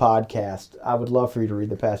listening to this podcast, I would love for you to read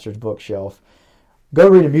the Pastor's Bookshelf. Go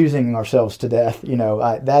read Amusing Ourselves to Death. You know,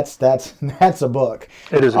 that's a book.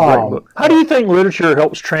 It is a great book. How do you think literature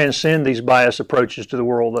helps transcend these biased approaches to the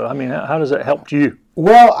world, though? I mean, how does that help you?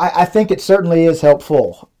 Well, I think it certainly is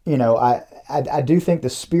helpful. You know, I do think the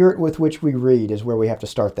spirit with which we read is where we have to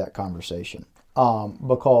start that conversation.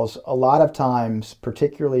 Because a lot of times,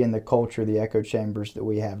 particularly in the culture, the echo chambers that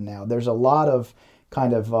we have now, there's a lot of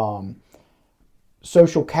kind of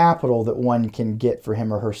social capital that one can get for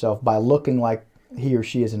him or herself by looking like he or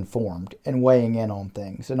she is informed and weighing in on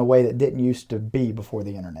things in a way that didn't used to be before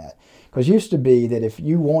the internet. Because it used to be that if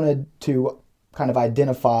you wanted to kind of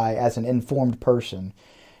identify as an informed person,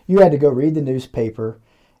 you had to go read the newspaper.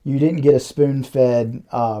 You didn't get a spoon-fed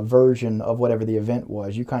version of whatever the event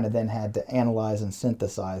was. You kind of then had to analyze and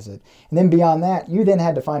synthesize it. And then beyond that, you then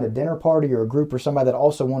had to find a dinner party or a group or somebody that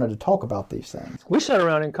also wanted to talk about these things. We sat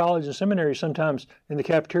around in college and seminary sometimes in the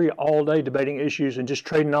cafeteria all day debating issues and just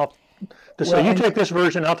trading off to say, you take this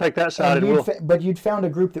version, I'll take that side. But you'd found a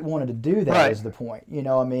group that wanted to do that, right. Is the point. You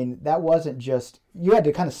know, I mean, that wasn't just, you had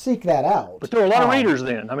to kind of seek that out. But there were a lot of readers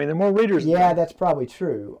then. I mean, there were more readers then. Yeah, that's probably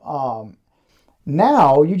true.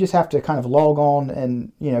 Now you just have to kind of log on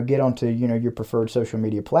and, you know, get onto, you know, your preferred social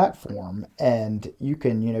media platform, and you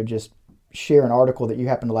can, you know, just share an article that you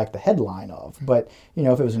happen to like the headline of. But, you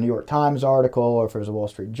know, if it was a New York Times article or if it was a Wall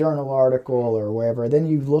Street Journal article or wherever, then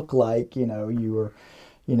you look like, you know, you were,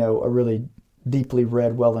 you know, a really deeply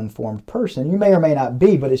read, well-informed person. You may or may not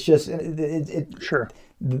be, but it's just sure.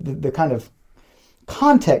 The kind of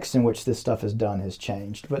context in which this stuff is done has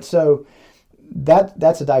changed. But so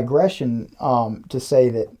that's a digression to say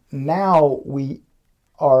that now we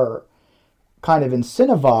are kind of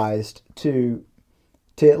incentivized to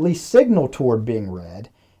at least signal toward being read,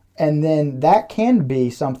 and then that can be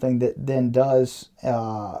something that then does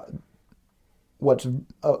what's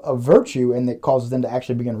a virtue and that causes them to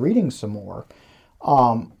actually begin reading some more.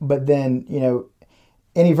 But then, you know,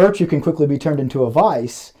 any virtue can quickly be turned into a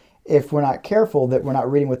vice if we're not careful, that we're not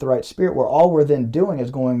reading with the right spirit, where all we're then doing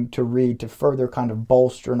is going to read to further kind of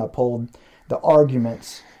bolster and uphold the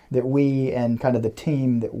arguments that we and kind of the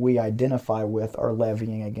team that we identify with are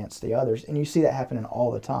levying against the others. And you see that happening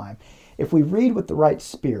all the time. If we read with the right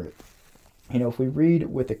spirit, you know, if we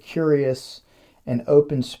read with a curious and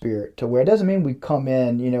open spirit, to where it doesn't mean we come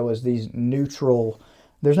in, you know, as these neutral,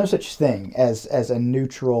 there's no such thing as a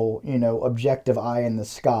neutral, you know, objective eye in the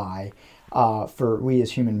sky for we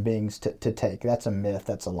as human beings to take. That's a myth.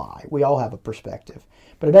 That's a lie. We all have a perspective.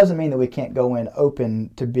 But it doesn't mean that we can't go in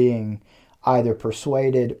open to being either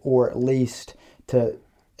persuaded or at least to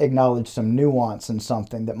acknowledge some nuance in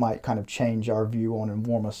something that might kind of change our view on and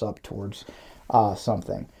warm us up towards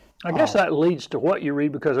something. I guess that leads to what you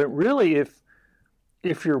read, because it really,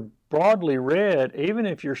 if you're broadly read, even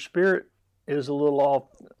if your spirit is a little off,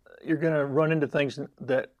 you're going to run into things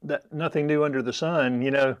that nothing new under the sun,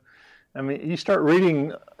 you know. I mean, you start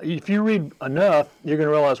reading, if you read enough, you're going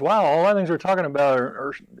to realize, wow, all the things we're talking about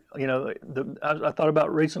are you know, I thought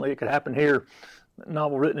about recently, it could happen here, a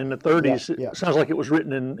novel written in the 30s. Yeah. It sounds like it was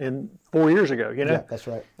written in 4 years ago, you know? Yeah, that's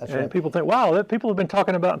right. That's right. People think, wow, people have been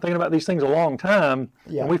talking about and thinking about these things a long time,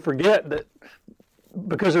 and we forget that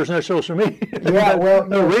because there's no social media. Yeah, well,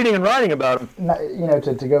 they're reading and writing about them. You know,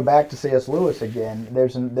 to go back to C.S. Lewis again,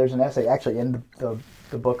 there's an essay actually in the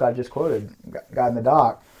book I just quoted, Guide in the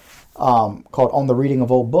Dock, called On the Reading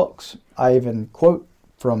of Old Books. I even quote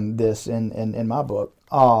from this in my book,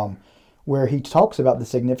 where he talks about the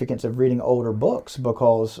significance of reading older books,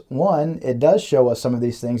 because one, it does show us some of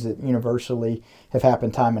these things that universally have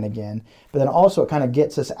happened time and again, but then also it kind of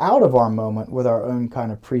gets us out of our moment with our own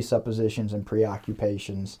kind of presuppositions and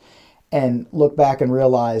preoccupations, and look back and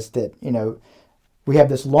realize that, you know, we have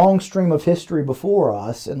this long stream of history before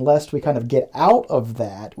us, and lest we kind of get out of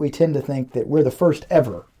that, we tend to think that we're the first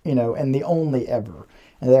ever, you know, and the only ever.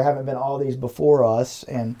 And there haven't been all these before us,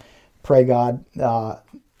 and pray God,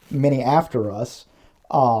 many after us,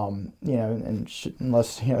 you know,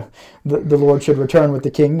 unless, you know, the Lord should return with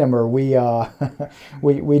the kingdom, or we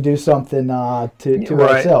we do something to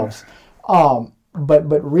right. ourselves.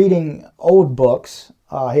 But reading old books,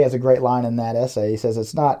 he has a great line in that essay. He says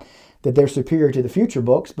it's not that they're superior to the future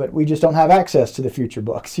books, but we just don't have access to the future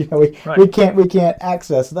books. You know, we can't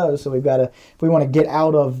access those. So we've got to, if we want to get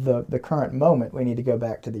out of the current moment, we need to go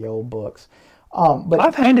back to the old books. But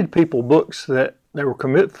I've handed people books that they were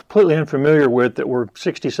completely unfamiliar with, that were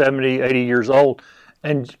 60, 70, 80 years old,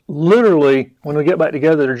 And literally, when we get back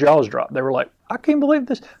together, their jaws dropped. They were like, I can't believe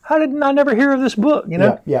this. How did I never hear of this book? You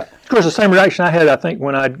know? Yeah. Of course, the same reaction I had, I think,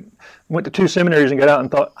 when I went to 2 seminaries and got out and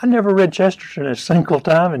thought, I never read Chesterton a single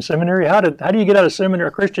time in seminary. How do you get out of seminary,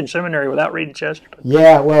 a Christian seminary, without reading Chesterton?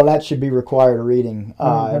 Yeah, well, that should be required reading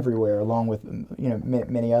everywhere, along with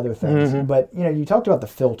many other things. But you talked about the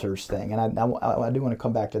filters thing, and I do want to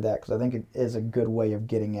come back to that because I think it is a good way of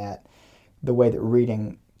getting at the way that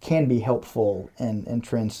reading can be helpful in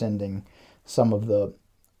transcending some of the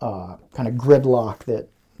kind of gridlock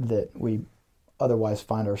that we otherwise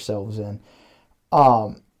find ourselves in.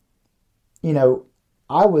 I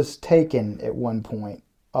was taken at one point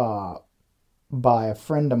by a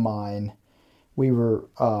friend of mine. We were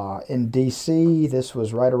in D.C. This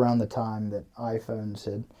was right around the time that iPhones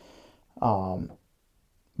had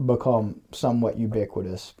become somewhat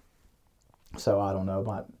ubiquitous. So I don't know,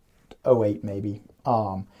 about 2008 maybe.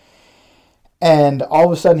 And all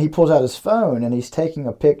of a sudden he pulls out his phone and he's taking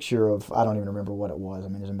a picture of, I don't even remember what it was. I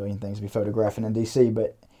mean, there's a million things to be photographing in D.C.,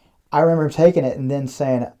 but I remember him taking it and then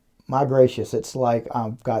saying, my gracious, it's like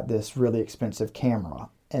I've got this really expensive camera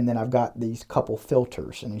and then I've got these couple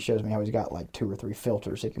filters, and he shows me how he's got like 2 or 3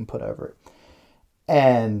 filters he can put over it.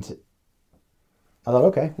 And I thought,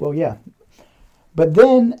 okay, well, yeah. But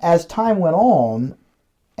then as time went on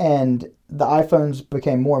and the iPhones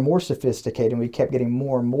became more and more sophisticated and we kept getting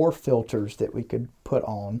more and more filters that we could put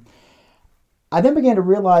on, I then began to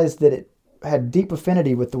realize that it had deep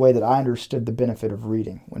affinity with the way that I understood the benefit of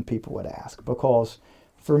reading when people would ask. Because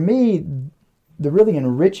for me, the really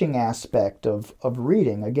enriching aspect of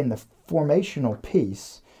reading, again, the formational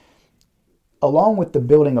piece, along with the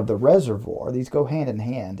building of the reservoir, these go hand in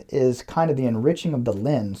hand, is kind of the enriching of the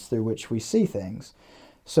lens through which we see things.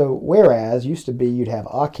 So whereas used to be you'd have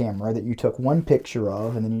a camera that you took one picture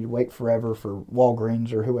of and then you'd wait forever for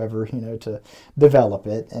Walgreens or whoever, to develop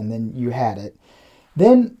it, and then you had it.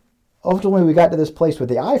 Then ultimately we got to this place with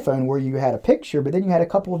the iPhone where you had a picture, but then you had a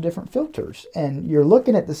couple of different filters. And you're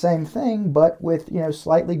looking at the same thing, but with,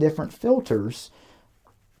 slightly different filters.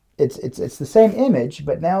 It's the same image,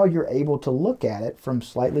 but now you're able to look at it from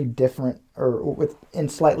slightly different, in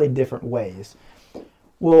slightly different ways.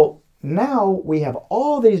 Well, now we have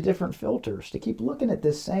all these different filters to keep looking at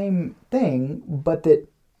this same thing, but that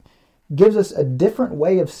gives us a different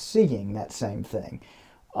way of seeing that same thing.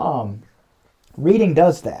 Reading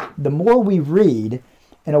does that. The more we read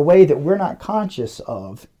in a way that we're not conscious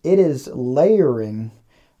of, it is layering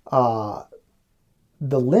the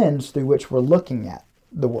lens through which we're looking at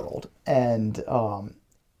the world. And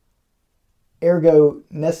ergo,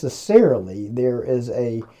 necessarily, there is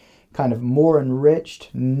a kind of more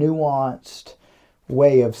enriched, nuanced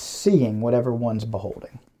way of seeing whatever one's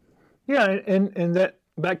beholding. Yeah, and that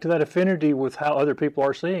back to that affinity with how other people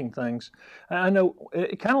are seeing things. I know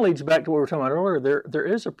it kind of leads back to what we were talking about earlier. There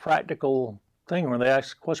is a practical thing where they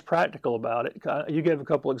ask, what's practical about it? You gave a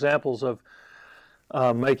couple examples of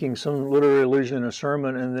making some literary allusion in a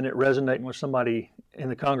sermon and then it resonating with somebody in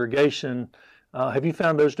the congregation. Have you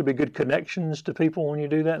found those to be good connections to people when you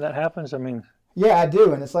do that? That happens? I mean... Yeah, I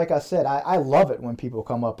do. And it's like I said, I love it when people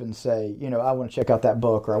come up and say, I want to check out that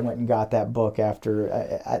book, or I went and got that book after.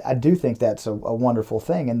 I do think that's a wonderful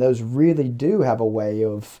thing. And those really do have a way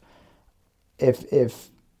of,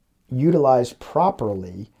 if utilized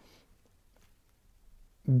properly,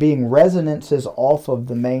 being resonances off of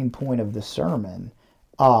the main point of the sermon,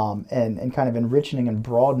 and kind of enriching and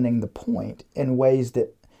broadening the point in ways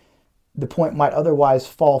that the point might otherwise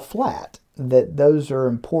fall flat. That those are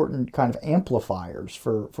important kind of amplifiers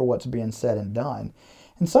for what's being said and done.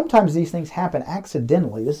 And sometimes these things happen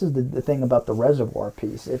accidentally. This is the thing about the reservoir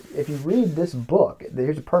piece. If you read this book,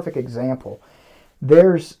 here's a perfect example.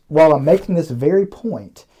 While I'm making this very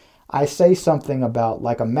point, I say something about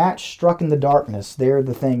like a match struck in the darkness, there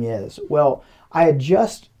the thing is. Well, I had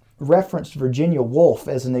just referenced Virginia Woolf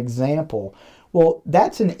as an example. Well,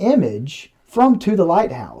 that's an image from To the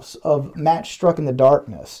Lighthouse of match struck in the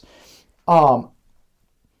darkness. I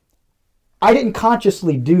didn't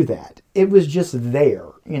consciously do that. It was just there.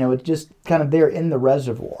 It's just kind of there in the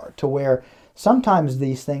reservoir, to where sometimes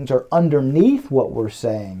these things are underneath what we're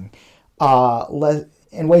saying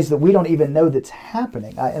in ways that we don't even know that's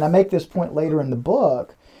happening. And I make this point later in the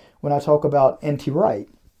book when I talk about N.T. Wright.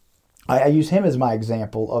 I use him as my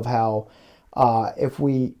example of how if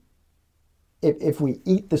we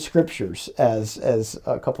eat the scriptures, as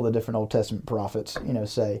a couple of different Old Testament prophets,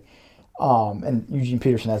 say, and Eugene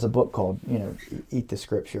Peterson has a book called, Eat the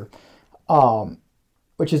Scripture,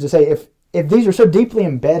 which is to say, if these are so deeply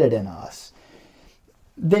embedded in us,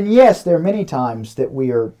 then yes, there are many times that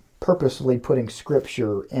we are purposely putting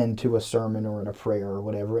Scripture into a sermon or in a prayer or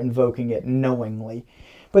whatever, invoking it knowingly.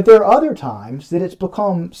 But there are other times that it's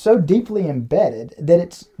become so deeply embedded that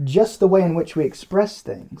it's just the way in which we express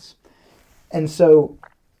things. And so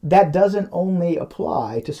that doesn't only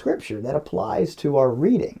apply to Scripture, that applies to our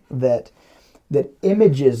reading, that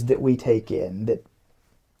images that we take in, that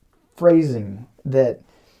phrasing, that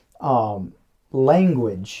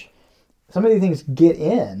language, some of these things get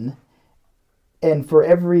in, and for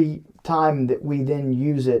every time that we then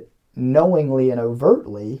use it knowingly and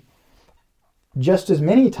overtly, just as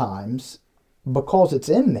many times, because it's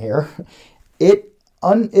in there, it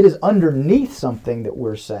is underneath something that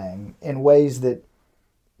we're saying in ways that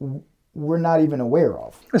we're not even aware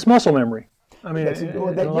of. It's muscle memory. I mean,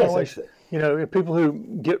 people who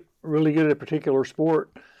get really good at a particular sport,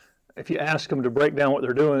 if you ask them to break down what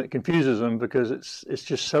they're doing, it confuses them because it's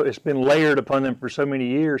just so, it's been layered upon them for so many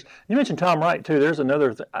years. You mentioned Tom Wright too. There's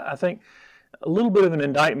another, I think, a little bit of an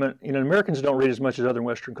indictment. Americans don't read as much as other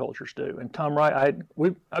Western cultures do. And Tom Wright, I've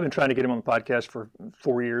been trying to get him on the podcast for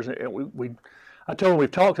 4 years. I told him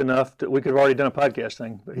we've talked enough that we could have already done a podcast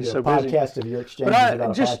thing, but he's so busy. Podcast of your exchanges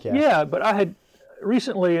about a podcast. Yeah, but I had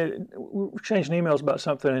recently exchanged emails about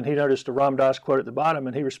something, and he noticed a Ram Dass quote at the bottom,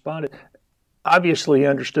 and he responded. Obviously, he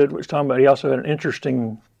understood what he was talking about. He also had an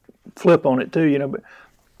interesting flip on it too. But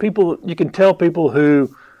people, you can tell people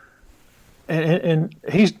who. And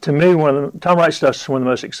he's, to me, Tom Wright stuff's one of the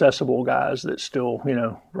most accessible guys that's still,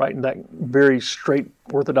 writing that very straight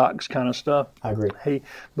Orthodox kind of stuff. I agree.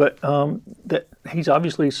 That he's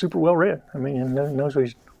obviously super well read. I mean, and knows what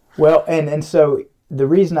he's. Well, and so the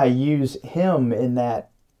reason I use him in that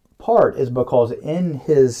part is because in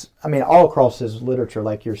his, all across his literature,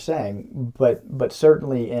 like you're saying, but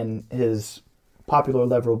certainly in his popular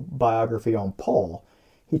level biography on Paul,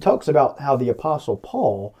 he talks about how the Apostle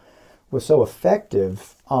Paul was so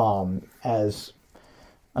effective as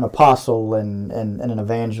an apostle and an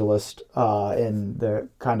evangelist in the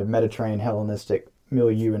kind of Mediterranean Hellenistic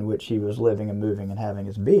milieu in which he was living and moving and having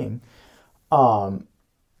his being,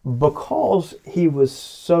 because he was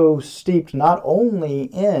so steeped not only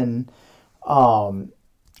in kind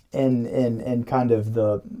of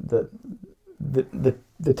the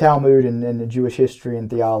Talmud and the Jewish history and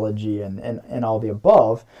theology and all the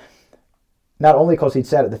above. Not only because he'd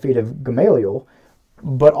sat at the feet of Gamaliel,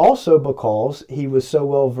 but also because he was so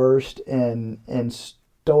well versed in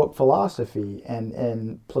Stoic philosophy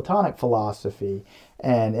and Platonic philosophy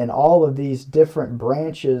and all of these different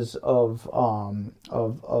branches of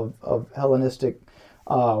Hellenistic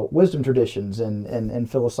wisdom traditions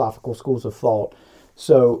and philosophical schools of thought.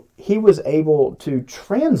 So he was able to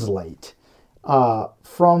translate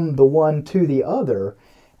from the one to the other,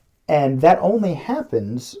 and that only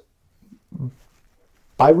happens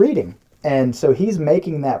by reading. And so he's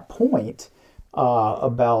making that point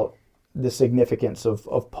about the significance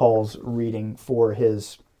of Paul's reading for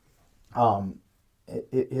his carrying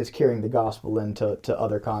the gospel into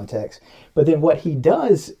other contexts. But then what he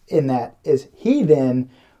does in that is he then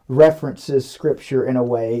references Scripture in a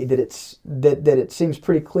way that it seems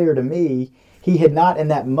pretty clear to me he had not in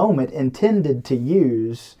that moment intended to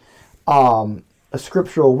use a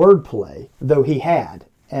scriptural wordplay, though he had.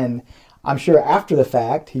 And I'm sure after the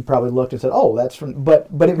fact, he probably looked and said, "Oh, that's from," but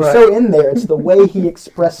it was so in there. It's the way he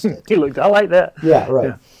expressed it. He looked, I like that. Yeah, right.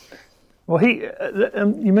 Yeah. Well,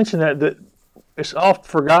 you mentioned that it's oft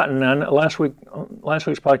forgotten. And last week's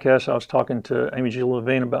podcast, I was talking to Amy G.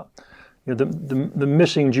 Levine about the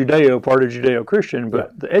missing Judeo part of Judeo-Christian,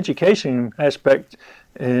 but the education aspect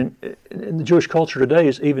in the Jewish culture today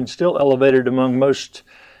is even still elevated among most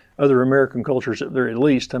other American cultures at the very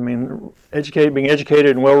least. I mean, being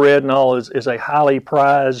educated and well-read and all is a highly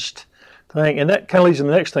prized thing. And that kind of leads to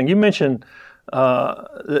the next thing. You mentioned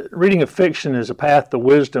that reading of fiction is a path to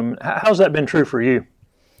wisdom. How's that been true for you?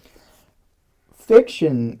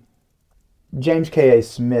 Fiction, James K.A.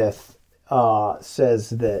 Smith says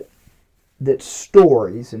that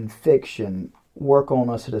stories and fiction work on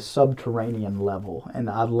us at a subterranean level. And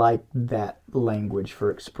I like that language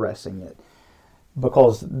for expressing it,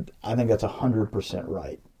 because I think that's 100%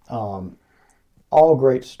 right. All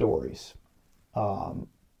great stories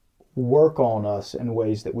work on us in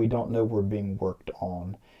ways that we don't know we're being worked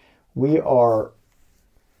on. We are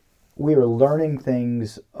learning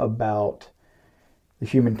things about the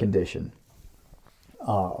human condition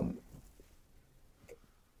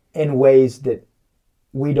in ways that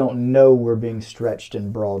we don't know we're being stretched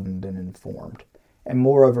and broadened and informed. And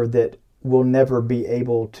moreover, that we'll never be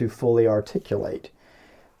able to fully articulate.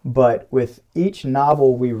 But with each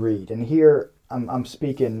novel we read, and here I'm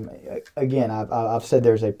speaking again. I've said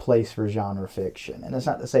there's a place for genre fiction, and it's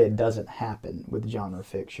not to say it doesn't happen with genre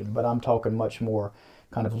fiction, but I'm talking much more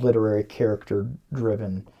kind of literary character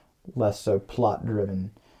driven, less so plot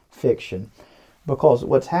driven fiction, because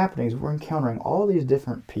what's happening is we're encountering all these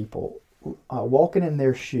different people, walking in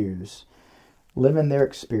their shoes, living their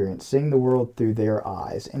experience, seeing the world through their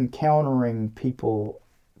eyes, encountering people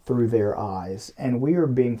through their eyes, and we are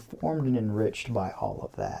being formed and enriched by all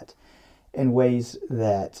of that in ways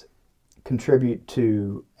that contribute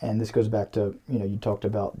to, and this goes back to, you talked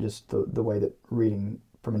about just the way that reading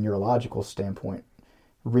from a neurological standpoint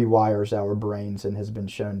rewires our brains and has been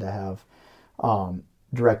shown to have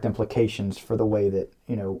direct implications for the way that,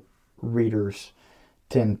 readers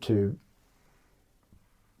tend to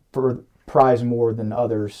prize more than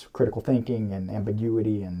others critical thinking and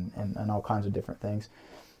ambiguity and all kinds of different things.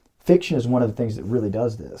 Fiction is one of the things that really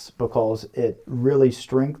does this, because it really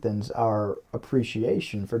strengthens our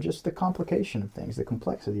appreciation for just the complication of things, the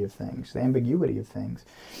complexity of things, the ambiguity of things.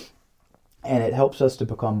 And it helps us to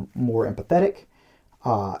become more empathetic.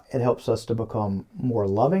 It helps us to become more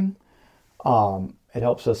loving. It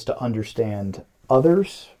helps us to understand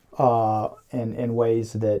others in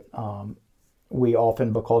ways that we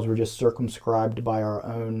often, because we're just circumscribed by our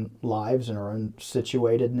own lives and our own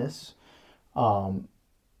situatedness,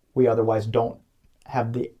 we otherwise don't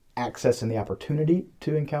have the access and the opportunity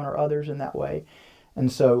to encounter others in that way.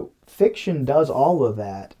 And so fiction does all of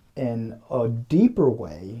that in a deeper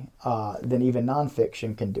way than even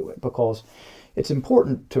nonfiction can do it, because it's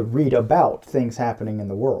important to read about things happening in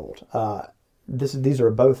the world. These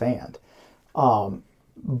are both and.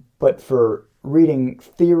 But for reading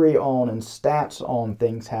theory on and stats on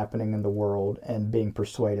things happening in the world and being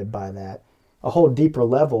persuaded by that, a whole deeper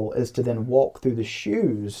level is to then walk through the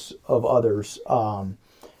shoes of others who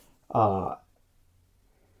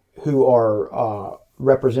are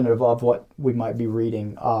representative of what we might be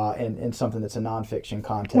reading in something that's a nonfiction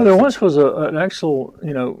context. Well, there once was an actual,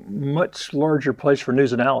 much larger place for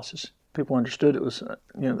news analysis. People understood it was,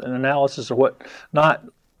 an analysis of what, not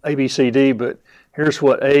A, B, C, D, but here's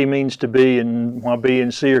what A means to B and why B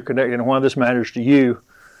and C are connected and why this matters to you.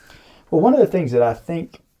 Well, one of the things that I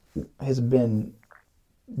think has been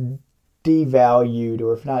devalued,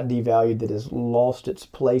 or if not devalued, that has lost its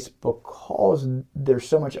place because there's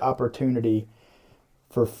so much opportunity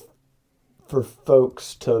for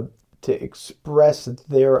folks to express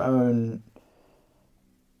their own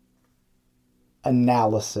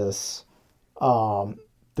analysis through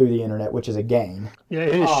the internet, which is a gain. Yeah,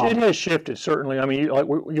 it has shifted, certainly. I mean, like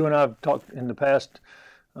you and I have talked in the past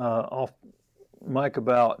off mic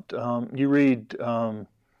about, you read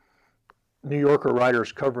New Yorker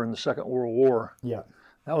writers covering the Second World War. Yeah.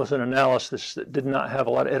 That was an analysis that did not have a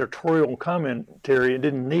lot of editorial commentary. It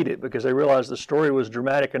didn't need it because they realized the story was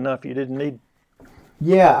dramatic enough. You didn't need.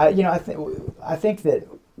 Yeah, I think that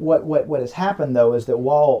what has happened though is that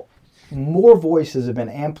while more voices have been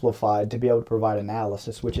amplified to be able to provide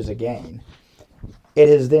analysis, which is a gain, it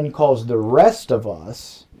has then caused the rest of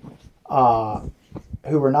us,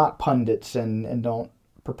 who are not pundits and don't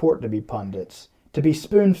purport to be pundits, to be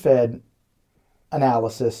spoon-fed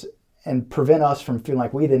analysis and prevent us from feeling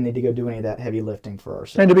like we didn't need to go do any of that heavy lifting for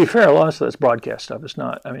ourselves. And to be fair, a lot of that's broadcast stuff. It's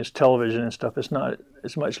not, it's television and stuff. It's not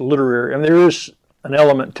as much literary. I mean, there is an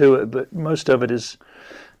element to it, but most of it is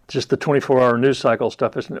just the 24-hour news cycle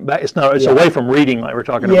stuff. It's away from reading like we're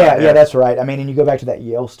talking about. Yeah, that's right. I mean, and you go back to that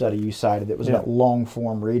Yale study you cited that was about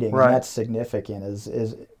long-form reading, right. And that's significant.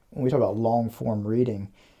 Is when we talk about long-form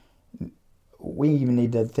reading, we even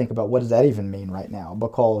need to think about what does that even mean right now,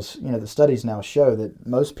 because the studies now show that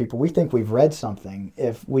most people, we think we've read something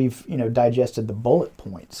if we've digested the bullet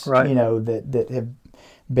points, right. That have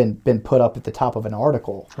been put up at the top of an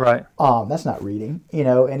article, right. That's not reading,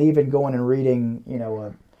 and even going and reading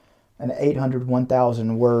an 800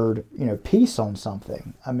 1,000 word piece on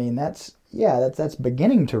something, I mean that's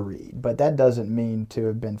beginning to read, but that doesn't mean to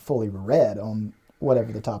have been fully read on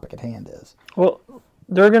whatever the topic at hand is. Well,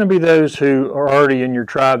 there are going to be those who are already in your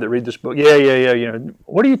tribe that read this book. Yeah.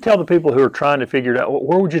 What do you tell the people who are trying to figure it out?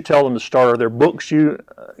 Where would you tell them to start? Are there books you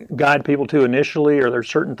guide people to initially? Or are there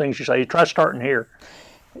certain things you say, try starting here?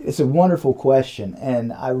 It's a wonderful question,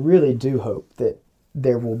 and I really do hope that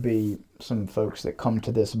there will be some folks that come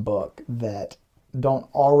to this book that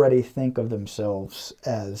don't already think of themselves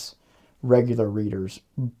as regular readers,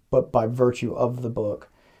 but by virtue of the book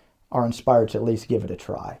are inspired to at least give it a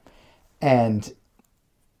try. And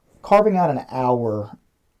carving out an hour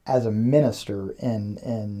as a minister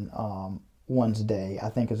in one's day, I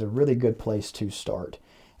think, is a really good place to start.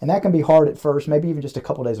 And that can be hard at first, maybe even just a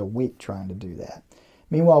couple days a week trying to do that.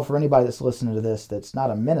 Meanwhile, for anybody that's listening to this that's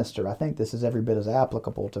not a minister, I think this is every bit as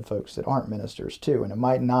applicable to folks that aren't ministers too. And it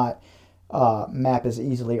might not map as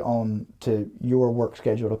easily on to your work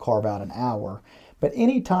schedule to carve out an hour. But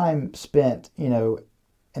any time spent,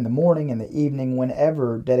 in the morning, in the evening,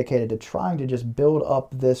 whenever dedicated to trying to just build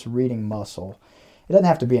up this reading muscle, it doesn't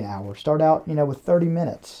have to be an hour. Start out, with 30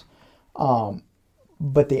 minutes.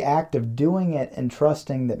 But the act of doing it and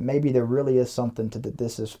trusting that maybe there really is something to that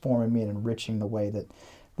this is forming me and enriching the way that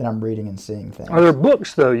I'm reading and seeing things. Are there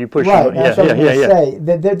books, though, you push right, on? That's what I was going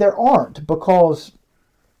to say. There aren't, because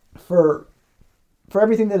for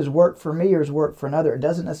everything that has worked for me or has worked for another, it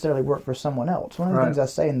doesn't necessarily work for someone else. One of the things I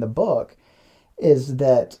say in the book is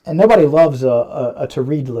that, and nobody loves a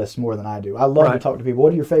to-read list more than I do. I love to talk to people.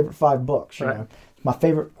 What are your favorite 5 books? It's my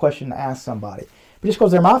favorite question to ask somebody. But just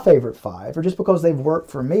because they're my favorite 5, or just because they've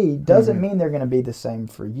worked for me, doesn't mean they're going to be the same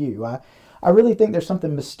for you. I really think there's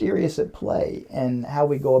something mysterious at play in how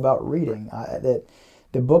we go about reading. That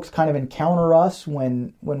the books kind of encounter us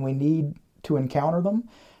when we need to encounter them.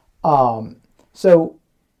 So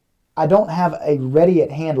I don't have a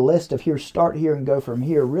ready-at-hand list of start here and go from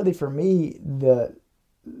here. Really, for me, the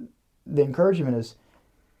encouragement is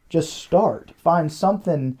just start. Find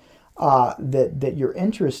something that you're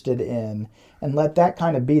interested in, and let that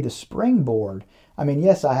kind of be the springboard. I mean,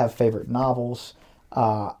 yes, I have favorite novels.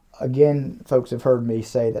 Again, folks have heard me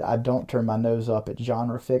say that I don't turn my nose up at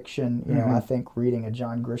genre fiction. I think reading a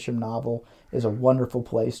John Grisham novel is a wonderful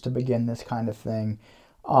place to begin this kind of thing.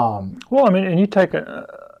 Well, I mean, and you take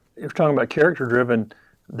you're talking about character-driven,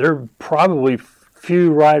 there are probably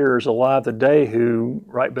few writers alive today who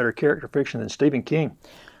write better character fiction than Stephen King.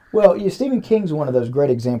 Well, Stephen King's one of those great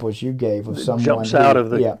examples you gave of someone jumps out of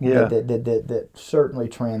the that certainly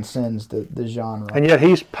transcends the genre. And yet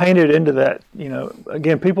he's painted into that.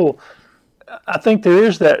 Again, people. I think there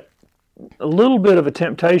is that a little bit of a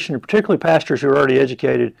temptation, particularly pastors who are already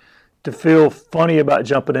educated, to feel funny about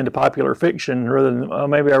jumping into popular fiction rather than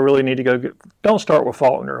maybe I really need to go. Don't start with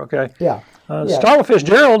Faulkner, okay? Yeah. Start with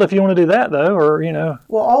Fitzgerald if you want to do that, though, or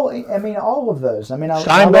Well, all of those.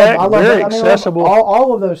 Steinbeck, I love very accessible.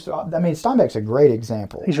 All of those. Steinbeck's a great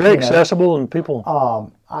example. He's very accessible, and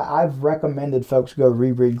people. I've recommended folks go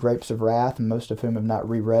reread Grapes of Wrath, most of whom have not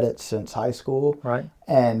reread it since high school. Right.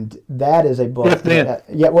 And that is a book. If then.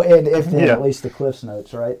 At least the Cliff's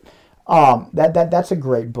Notes, right? That's a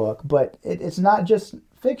great book, but it's not just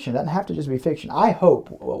fiction. It doesn't have to just be fiction. I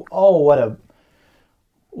hope. Oh,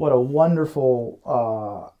 what a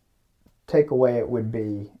wonderful takeaway it would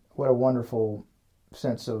be. What a wonderful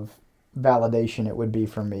sense of validation it would be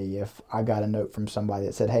for me if I got a note from somebody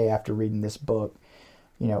that said, "Hey, after reading this book,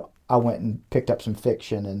 I went and picked up some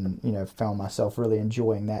fiction and found myself really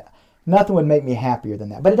enjoying that." Nothing would make me happier than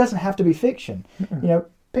that. But it doesn't have to be fiction.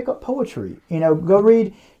 Pick up poetry. Go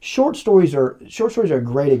read short stories. Short stories are a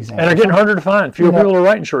great example. And they're getting harder to find. Fewer people are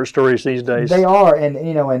writing short stories these days. They are,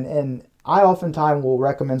 and I oftentimes will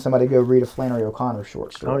recommend somebody go read a Flannery O'Connor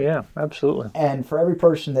short story. Oh yeah, absolutely. And for every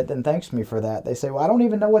person that then thanks me for that, they say, "Well, I don't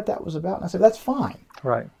even know what that was about." And I say, "That's fine.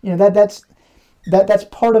 Right. That's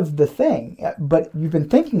part of the thing. But you've been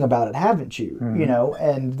thinking about it, haven't you?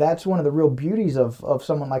 And that's one of the real beauties of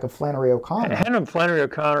someone like a Flannery O'Connor. Hand them Flannery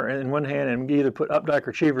O'Connor in one hand, and either put Updike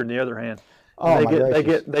or Cheever in the other hand. Oh, they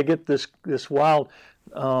get this wild.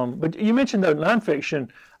 But you mentioned though nonfiction.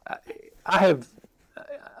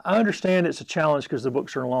 I understand it's a challenge because the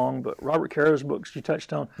books are long, but Robert Caro's books you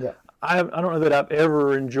touched on. Yeah. I don't know that I've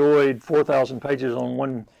ever enjoyed 4,000 pages on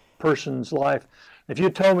one person's life. If you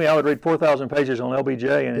told me I would read 4,000 pages on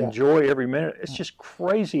LBJ and enjoy every minute, it's just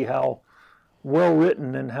crazy how well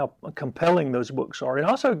written and how compelling those books are. It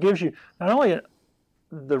also gives you not only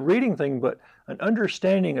the reading thing, but an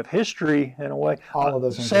understanding of history in a way. All of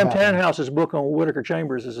those things. Sam Tannhouse's book on Whittaker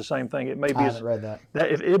Chambers is the same thing. It may be I haven't read that.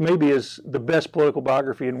 It may be as the best political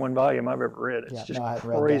biography in one volume I've ever read. It's just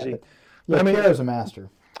crazy. Caro's a master.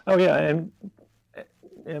 Oh yeah, and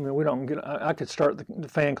I mean we don't get. I could start the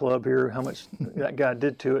fan club here. How much that guy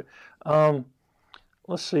did to it.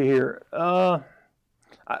 Let's see here.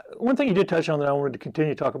 One thing you did touch on that I wanted to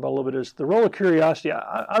continue to talk about a little bit is the role of curiosity.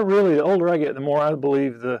 I really, the older I get, the more I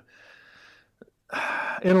believe the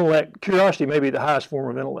intellect, curiosity may be the highest form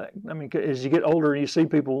of intellect. I mean, as you get older, you see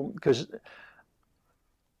people, because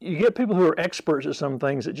you get people who are experts at some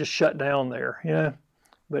things that just shut down there,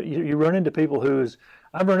 But you run into people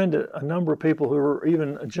I've run into a number of people who are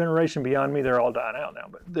even a generation beyond me. They're all dying out now,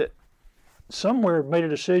 but that somewhere made a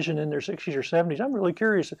decision in their 60s or 70s. I'm really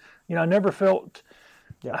curious. I never felt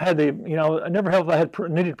I had I never felt I had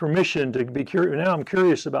needed permission to be curious. Now I'm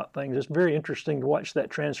curious about things. It's very interesting to watch that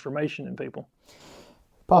transformation in people.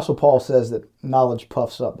 Apostle Paul says that knowledge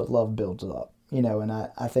puffs up, but love builds up. And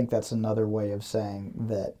I think that's another way of saying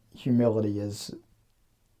that humility is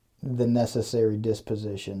the necessary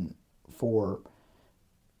disposition for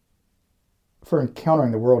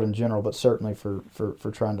encountering the world in general, but certainly for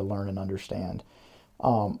trying to learn and understand.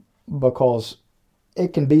 Because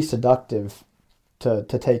it can be seductive to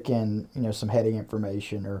take in, some heady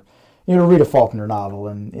information, or, read a Faulkner novel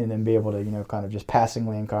and then be able to, kind of just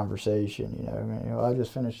passingly in conversation, I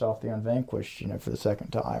just finished off The Unvanquished, for the second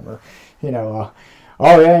time, or,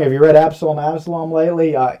 oh yeah, have you read Absalom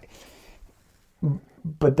lately?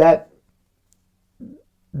 But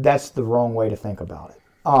that's the wrong way to think about it.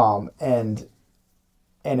 And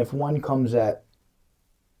if one comes at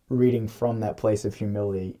reading from that place of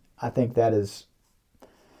humility, I think that's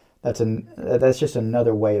just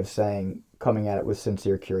another way of saying coming at it with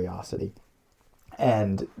sincere curiosity,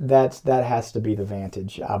 and that has to be the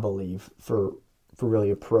vantage, I believe, for really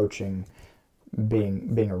approaching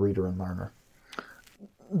being a reader and learner.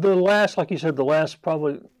 Like you said, the last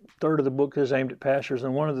probably third of the book is aimed at pastors,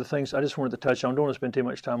 and one of the things I just wanted to touch on, don't want to spend too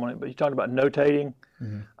much time on it, but you talked about notating.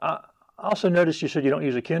 Mm-hmm. I also noticed you said you don't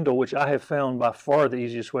use a Kindle, which I have found by far the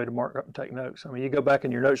easiest way to mark up and take notes. I mean, you go back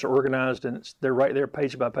and your notes are organized, and they're right there,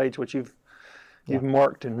 page by page, what you've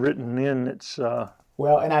marked and written in. It's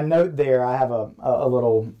well, and I note there, I have a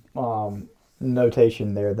little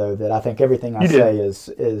notation there, though, that I think everything I say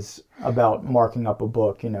is about marking up a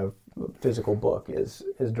book, physical book is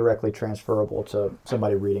directly transferable to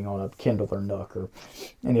somebody reading on a Kindle or Nook or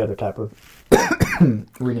any other type of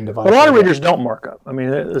reading device. A lot of readers don't mark up. I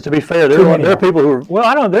mean, to be fair, there are people who are,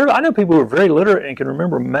 I know people who are very literate and can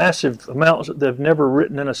remember massive amounts that they've never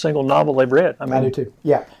written in a single novel they've read. I do too.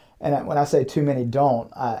 Yeah. And when I say too many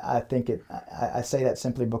don't, I say that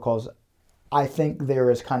simply because I think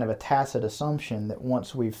there is kind of a tacit assumption that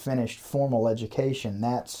once we've finished formal education,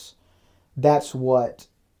 that's what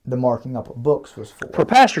the marking up of books was for. For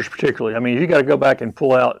pastors particularly. I mean, you got to go back and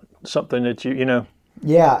pull out something that you know.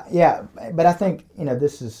 Yeah. But I think,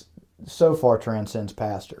 this is so far transcends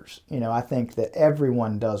pastors. I think that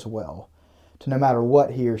everyone does well to, no matter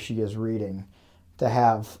what he or she is reading, to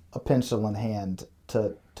have a pencil in hand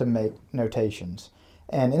to make notations.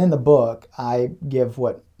 And in the book, I give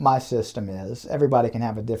what my system is. Everybody can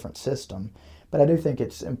have a different system, but I do think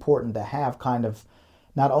it's important to have kind of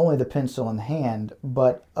not only the pencil in hand,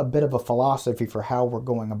 but a bit of a philosophy for how we're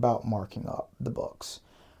going about marking up the books.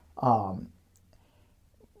 Because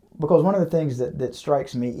one of the things that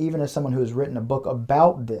strikes me, even as someone who has written a book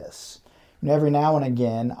about this, every now and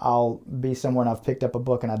again I'll be somewhere and I've picked up a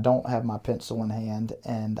book and I don't have my pencil in hand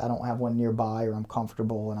and I don't have one nearby, or I'm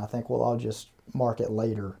comfortable and I think, well, I'll just mark it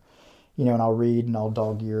later, and I'll read and I'll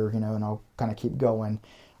dog ear, and I'll kind of keep going.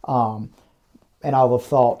 And I'll have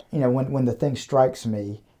thought, when the thing strikes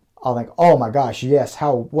me, I'll think, oh my gosh, yes,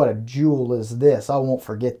 what a jewel is this? I won't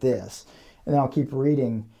forget this. And then I'll keep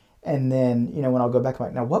reading. And then, when I'll go back, I'm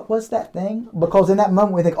like, now what was that thing? Because in that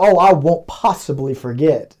moment we think, oh, I won't possibly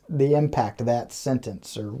forget the impact that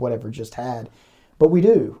sentence or whatever just had. But we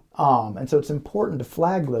do. And so it's important to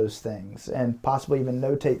flag those things and possibly even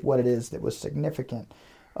notate what it is that was significant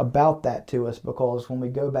about that to us, because when we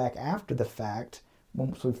go back after the fact,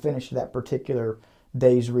 once we finish that particular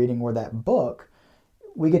day's reading or that book,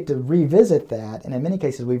 we get to revisit that, and in many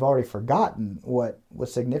cases we've already forgotten what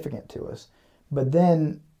was significant to us. But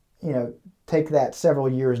then, take that several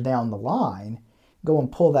years down the line, go and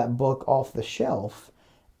pull that book off the shelf,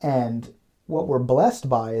 and what we're blessed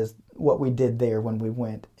by is what we did there when we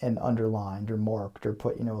went and underlined or marked or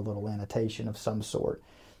put, a little annotation of some sort.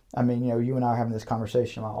 I mean, you and I are having this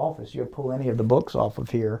conversation in my office. You pull any of the books off of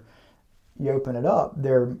here, you open it up,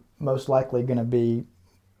 they're most likely going to be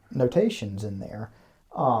notations in there.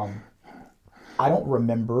 I don't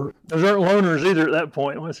remember. Those aren't loaners either at that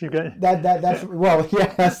point. Once you get that's well,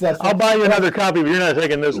 yeah, that's. I'll buy you another copy, but you're not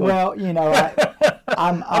taking this one. Well,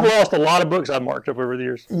 I've lost a lot of books I've marked up over the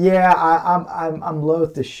years. Yeah, I'm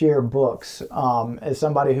loath to share books. As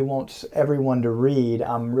somebody who wants everyone to read,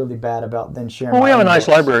 I'm really bad about then sharing. Well, we have a nice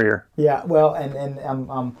library here. Yeah, well, and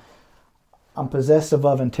I'm possessive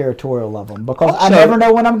of and territorial of them because also, I never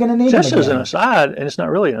know when I'm going to need them again. Just as an aside, and it's not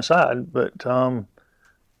really an aside, but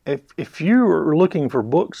if you are looking for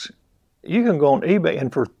books, you can go on eBay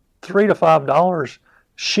and for $3 to $5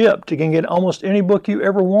 shipped, you can get almost any book you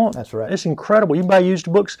ever want. That's right. It's incredible. You buy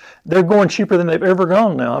used books, they're going cheaper than they've ever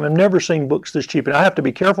gone now. I've never seen books this cheap, and I have to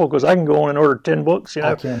be careful because I can go on and order 10 books.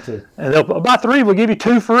 I can too. And they'll buy 3, we'll give you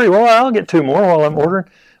 2 free. Well, I'll get 2 more while I'm ordering.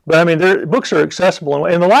 But I mean, books are accessible.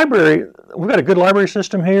 In the library, we've got a good library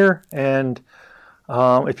system here, and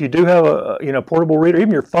if you do have a portable reader,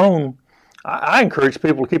 even your phone, I encourage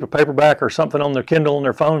people to keep a paperback or something on their Kindle on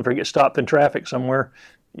their phone if they get stopped in traffic somewhere.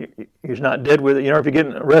 You're not dead with it. If you get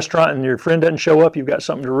in a restaurant and your friend doesn't show up, you've got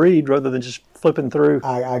something to read rather than just flipping through.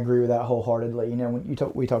 I agree with that wholeheartedly.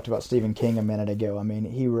 When we talked about Stephen King a minute ago. I mean,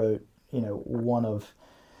 he wrote one of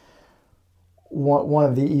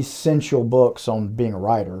the essential books on being a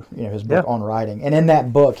writer. His book on writing, and in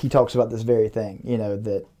that book he talks about this very thing.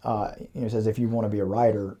 That says if you want to be a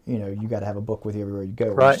writer, you got to have a book with you everywhere you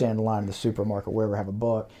go. Right. You stand in line in the supermarket, wherever, have a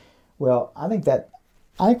book. Well, I think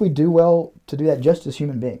we do well to do that just as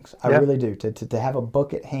human beings. I really do. To have a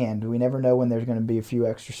book at hand. We never know when there's going to be a few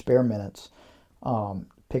extra spare minutes.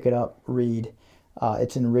 Pick it up, read.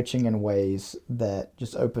 It's enriching in ways that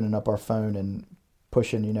just opening up our phone and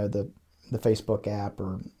pushing, the Facebook app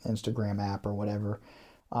or Instagram app or whatever.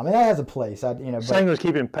 And that has a place. Same as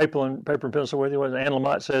keeping paper and pencil with you. As Anne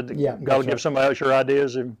Lamott said, got to give somebody else your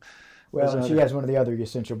ideas. Well, she has one of the other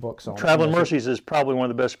essential books on Traveling Mercies is probably one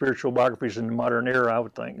of the best spiritual biographies in the modern era, I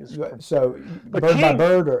would think. So, Bird by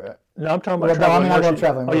Bird, or no, I'm talking about Traveling Mercies. I love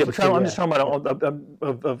Traveling Mercies. I'm just talking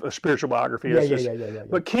about a spiritual biography. Yeah.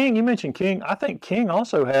 But King, you mentioned King. I think King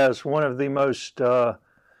also has one of the most, and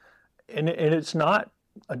it's not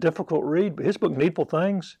a difficult read, but his book Needful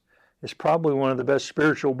Things is probably one of the best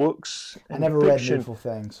spiritual books in fiction. I never read Needful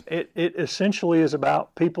Things. It essentially is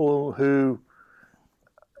about people who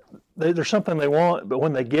there's something they want, but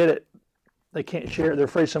when they get it, they can't share it. They're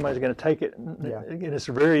afraid somebody's going to take it. And it's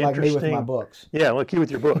very interesting. Like me with my books. Yeah, like you with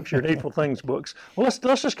your books, your Needful Things books. Well,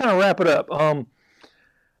 let's just kind of wrap it up.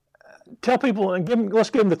 Tell people and let's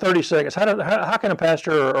give them the 30 seconds. How can a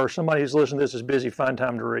pastor or somebody who's listening to this is busy find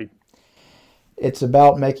time to read? It's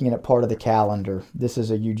about making it a part of the calendar. This is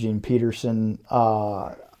a Eugene Peterson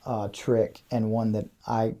trick, and one that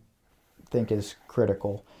I think is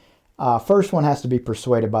critical. First one has to be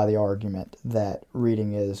persuaded by the argument that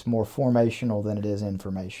reading is more formational than it is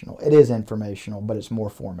informational. It is informational, but it's more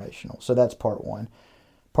formational. So that's part one.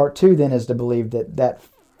 Part two then is to believe that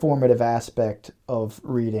formative aspect of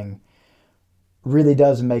reading really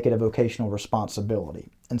does make it a vocational responsibility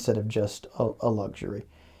instead of just a luxury.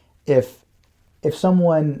 If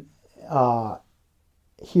someone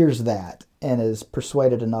hears that and is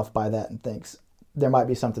persuaded enough by that and thinks there might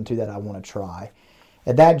be something to that I want to try,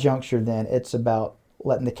 at that juncture, then it's about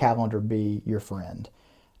letting the calendar be your friend,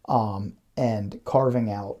 and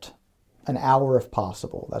carving out an hour if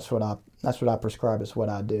possible. That's what I prescribe. Is what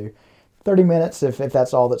I do. 30 minutes if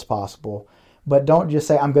that's all that's possible. But don't just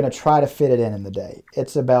say I'm going to try to fit it in the day.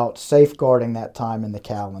 It's about safeguarding that time in the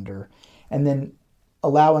calendar, and then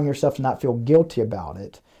allowing yourself to not feel guilty about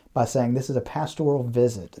it by saying this is a pastoral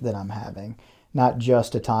visit that I'm having, not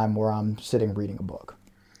just a time where I'm sitting reading a book.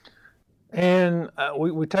 And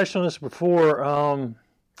we touched on this before.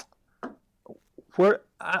 Where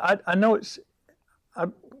I know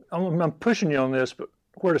I'm pushing you on this, but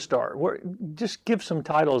where to start? Just give some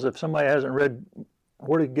titles if somebody hasn't read.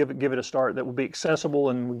 Where to give it a start that would be accessible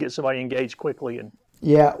and would get somebody engaged quickly.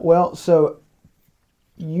 Yeah, well, so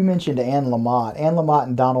you mentioned Anne Lamott. Anne Lamott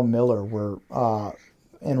and Donald Miller were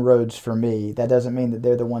inroads for me. That doesn't mean that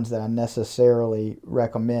they're the ones that I necessarily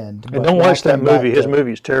recommend. And don't watch that movie. His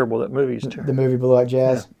movie is terrible. That movie is terrible. The movie Blue Like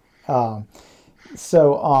Jazz. Yeah.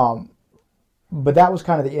 But that was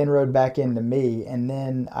kind of the inroad back into me. And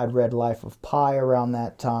then I'd read Life of Pi around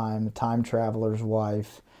that time, The Time Traveler's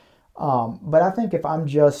Wife. But I think if I'm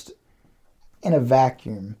just in a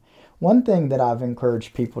vacuum, one thing that I've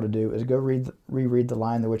encouraged people to do is go reread The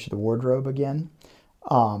Lion, the Witch, and the Wardrobe again.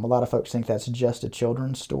 A lot of folks think that's just a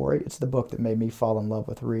children's story. It's the book that made me fall in love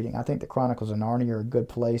with reading. I think the Chronicles of Narnia are a good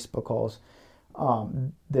place because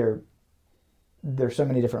there's so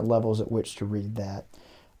many different levels at which to read that.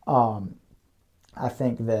 I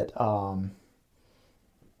think that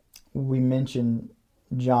we mentioned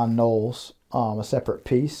John Knowles. A Separate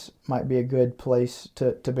Peace might be a good place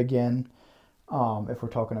to begin if we're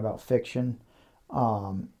talking about fiction.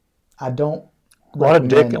 I don't. A lot of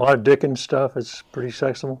Dickens stuff is pretty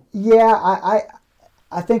accessible. Yeah,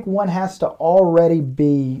 I think one has to already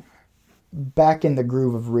be back in the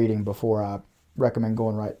groove of reading before I recommend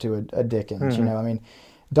going right to a Dickens. Mm-hmm. I mean,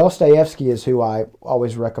 Dostoevsky is who I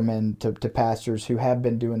always recommend to pastors who have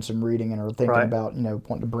been doing some reading and are thinking about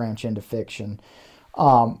wanting to branch into fiction.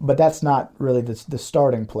 But that's not really the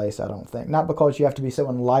starting place, I don't think. Not because you have to be so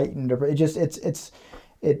enlightened, or it's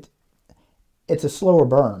a slower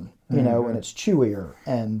burn, and it's chewier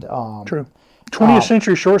and true. 20th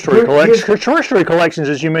century short story collections. Short story collections,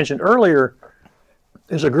 as you mentioned earlier,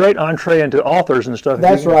 is a great entree into authors and stuff.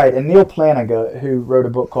 That's right. And Neil Plantinga, who wrote a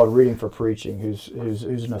book called Reading for Preaching, who's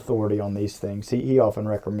an authority on these things, he often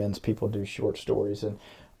recommends people do short stories. And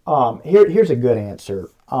Here's a good answer.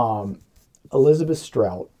 Elizabeth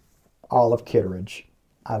Strout, Olive Kitteridge,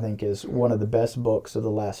 I think is one of the best books of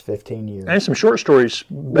the last 15 years. And some short stories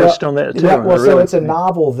based on that too. Yeah, well, so really, it's a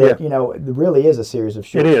novel that really is a series of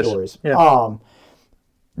short stories. Yeah.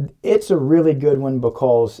 It's a really good one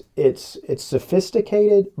because it's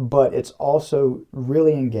sophisticated, but it's also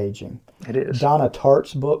really engaging. It is. Donna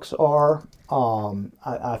Tartt's books are.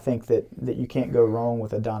 I think that you can't go wrong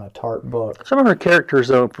with a Donna Tartt book. Some of her characters,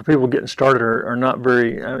 though, for people getting started, are not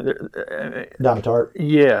very. Donna Tartt.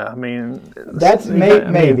 Yeah, I mean, that's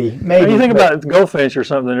maybe. When you think about Goldfinch or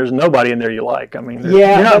something, there's nobody in there you like. I mean,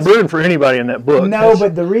 you're not rooting for anybody in that book. No,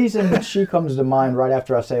 but the reason that she comes to mind right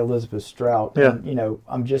after I say Elizabeth Strout, yeah. And,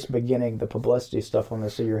 I'm just beginning the publicity stuff on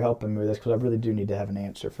this, so you're helping me with this because I really do need to have an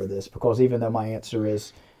answer for this. Because even though my answer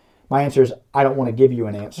is I don't want to give you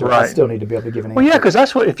an answer. Right. I still need to be able to give an answer. Well, yeah, because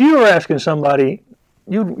that's what, if you were asking somebody,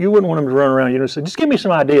 you wouldn't want them to run around, say, just give me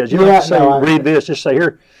some ideas. You don't have to say, read this, just say,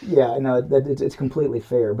 here. Yeah, no, it's completely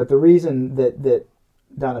fair. But the reason that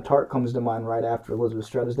Donna Tartt comes to mind right after Elizabeth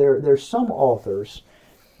Strout is there's some authors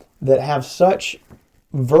that have such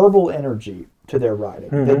verbal energy to their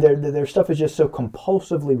writing. Mm-hmm. Their stuff is just so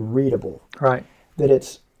compulsively readable. Right. That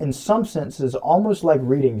it's, in some senses, almost like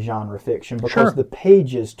reading genre fiction because the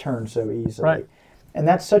pages turn so easily. Right. And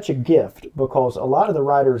that's such a gift because a lot of the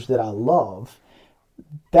writers that I love,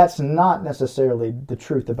 that's not necessarily the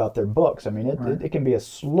truth about their books. I mean, it can be a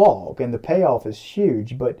slog and the payoff is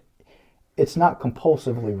huge, but it's not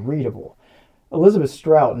compulsively readable. Elizabeth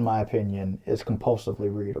Strout, in my opinion, is compulsively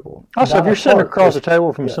readable. Also, if you're sitting across the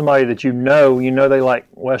table from somebody that you know they like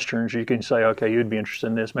Westerns, you can say, okay, you'd be interested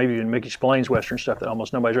in this. Maybe even Mickey explains Western stuff that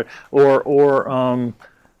almost nobody's read. Or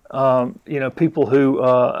people who,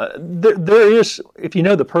 there is, if you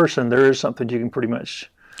know the person, there is something you can pretty much...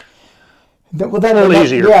 a little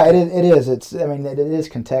easier. Yeah, it is. It is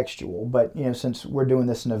contextual, but since we're doing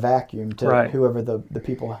this in a vacuum to whoever the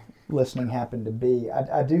people listening happen to be,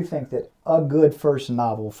 I do think that a good first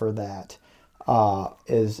novel for that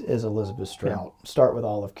is Elizabeth Strout. Yeah. Start with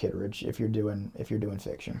Olive Kitteridge if you're doing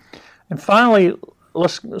fiction. And finally,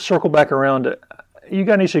 let's circle back around. You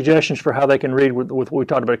got any suggestions for how they can read with what we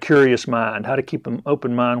talked about, a curious mind? How to keep an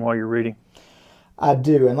open mind while you're reading? I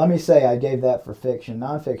do, and let me say I gave that for fiction.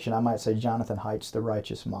 Nonfiction, I might say Jonathan Haidt's The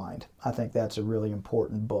Righteous Mind. I think that's a really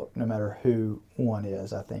important book, no matter who one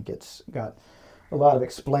is. I think it's got a lot of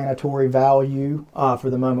explanatory value for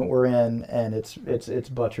the moment we're in, and it's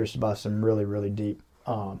buttressed by some really, really deep.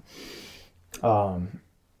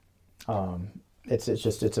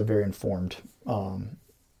 It's a very informed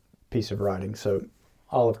piece of writing. So,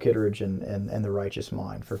 Olive Kitteridge and The Righteous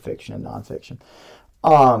Mind for fiction and nonfiction.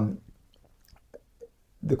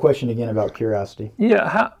 The question again about curiosity.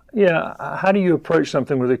 How do you approach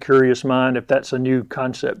something with a curious mind if that's a new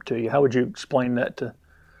concept to you? How would you explain that to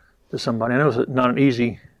somebody? I know it's not an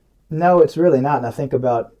easy... No, it's really not. And I think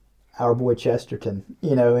about our boy Chesterton,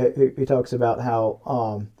 who talks about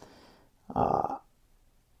how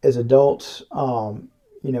as adults,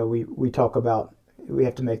 we talk about we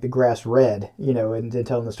have to make the grass red, and then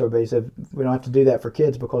telling the story. But he said we don't have to do that for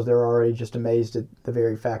kids because they're already just amazed at the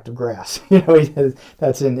very fact of grass.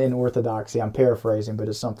 That's in orthodoxy. I'm paraphrasing, but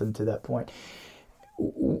it's something to that point.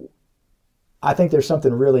 I think there's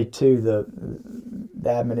something really to the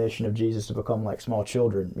admonition of Jesus to become like small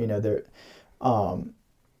children. They're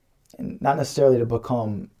not necessarily to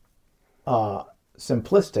become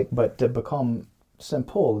simplistic, but to become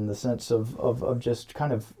simple in the sense of just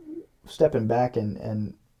kind of stepping back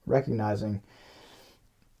and recognizing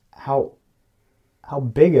how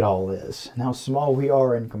big it all is and how small we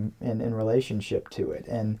are in relationship to it,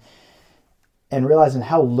 and realizing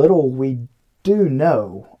how little we do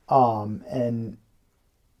know, and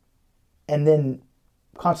then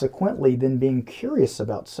consequently then being curious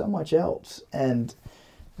about so much else. And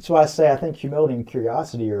that's why I say I think humility and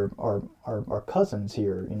curiosity are cousins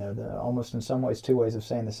here. Almost in some ways two ways of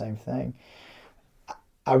saying the same thing.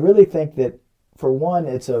 I really think that, for one,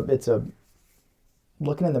 it's a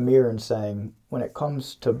looking in the mirror and saying, when it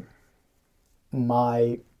comes to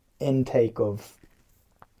my intake of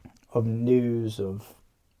news, of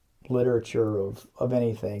literature, of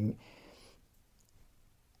anything,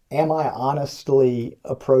 am I honestly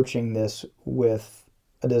approaching this with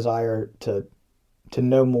a desire to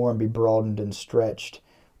know more and be broadened and stretched,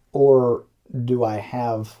 or do I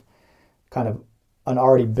have kind of an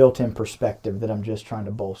already built-in perspective that I'm just trying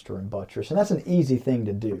to bolster and buttress? And that's an easy thing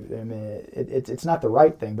to do. I mean, it's not the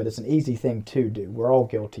right thing, but it's an easy thing to do. We're all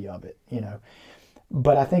guilty of it,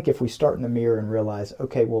 But I think if we start in the mirror and realize,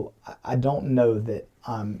 okay, well, I don't know that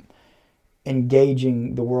I'm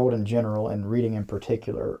engaging the world in general and reading in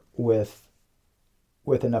particular with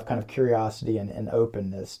enough kind of curiosity and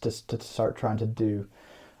openness to start trying to do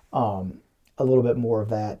a little bit more of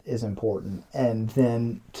that is important. And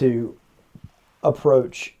then to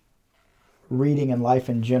approach reading and life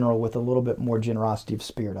in general with a little bit more generosity of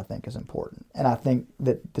spirit, I think, is important. And I think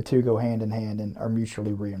that the two go hand in hand and are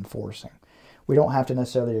mutually reinforcing. We don't have to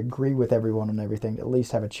necessarily agree with everyone on everything, at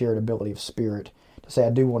least have a charitability of spirit to say, I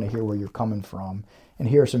do want to hear where you're coming from. And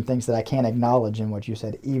here are some things that I can acknowledge in what you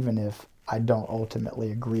said, even if I don't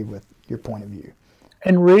ultimately agree with your point of view.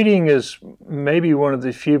 And reading is maybe one of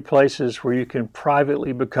the few places where you can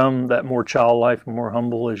privately become that more childlike and more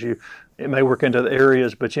humble as you. It may work into the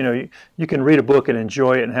areas, but you can read a book and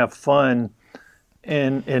enjoy it and have fun,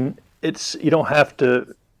 and it's you don't have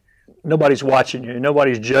to. Nobody's watching you.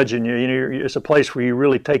 Nobody's judging you. It's a place where you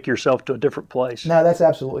really take yourself to a different place. No, that's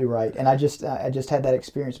absolutely right. And I just had that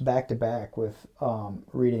experience back to back with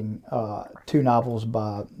reading two novels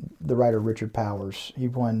by the writer Richard Powers. He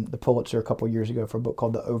won the Pulitzer a couple years ago for a book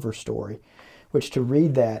called The Overstory, which to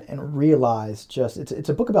read that and realize it's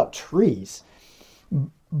a book about trees,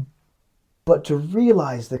 but to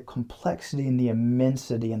realize the complexity and the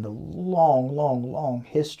immensity and the long, long, long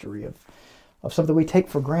history of something we take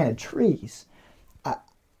for granted, trees.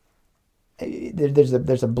 There's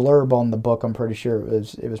a blurb on the book. I'm pretty sure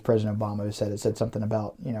it was President Obama who said it. Said something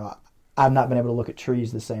about I've not been able to look at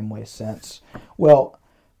trees the same way since. Well,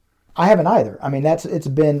 I haven't either. I mean it's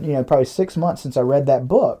been probably 6 months since I read that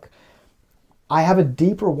book. I have a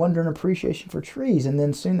deeper wonder and appreciation for trees. And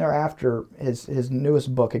then soon thereafter, his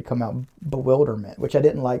newest book had come out, Bewilderment, which I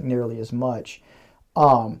didn't like nearly as much,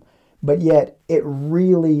 but yet it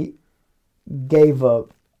really gave a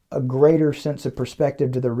greater sense of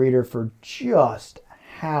perspective to the reader for just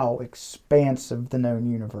how expansive the known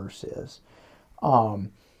universe is,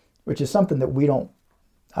 which is something that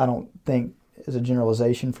I don't think is a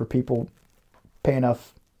generalization for people pay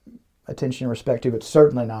enough attention and respect to, but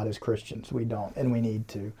certainly not as Christians. We don't, and we need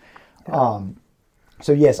to.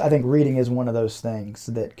 So yes, I think reading is one of those things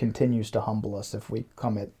that continues to humble us if we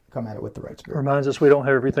come at it with the right spirit. Reminds us we don't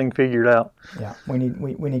have everything figured out. Yeah, we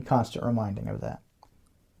need constant reminding of that.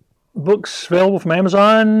 Books available from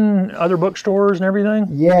Amazon, other bookstores, and everything?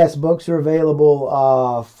 Yes, books are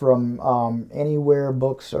available from anywhere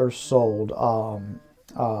books are sold.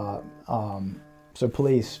 So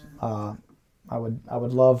please, I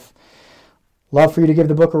would love for you to give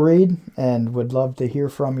the book a read, and would love to hear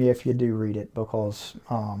from you if you do read it, because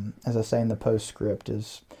as I say in the postscript,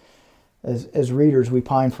 as readers, we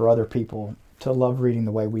pine for other people to love reading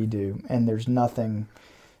the way we do, and there's nothing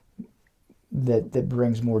that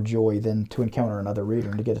brings more joy than to encounter another reader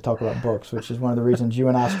and to get to talk about books, which is one of the reasons you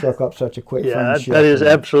and I struck up such a quick friendship. That is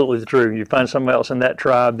absolutely true. You find somebody else in that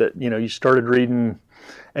tribe that you started reading,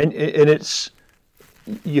 and it's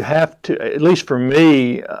you have to. At least for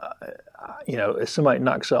me, if somebody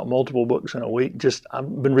knocks out multiple books in a week,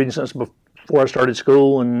 I've been reading since before I started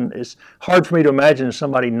school, and it's hard for me to imagine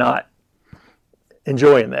somebody not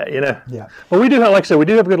enjoying that, Yeah. Well, we do have, like I said, we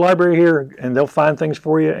do have a good library here, and they'll find things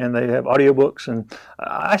for you, and they have audiobooks, and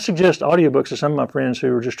I suggest audiobooks to some of my friends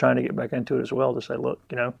who are just trying to get back into it as well, to say, look,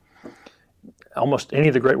 almost any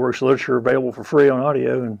of the great works of literature are available for free on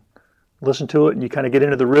audio, and listen to it, and you kind of get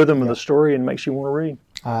into the rhythm of the story, and it makes you want to read.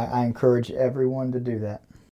 I encourage everyone to do that.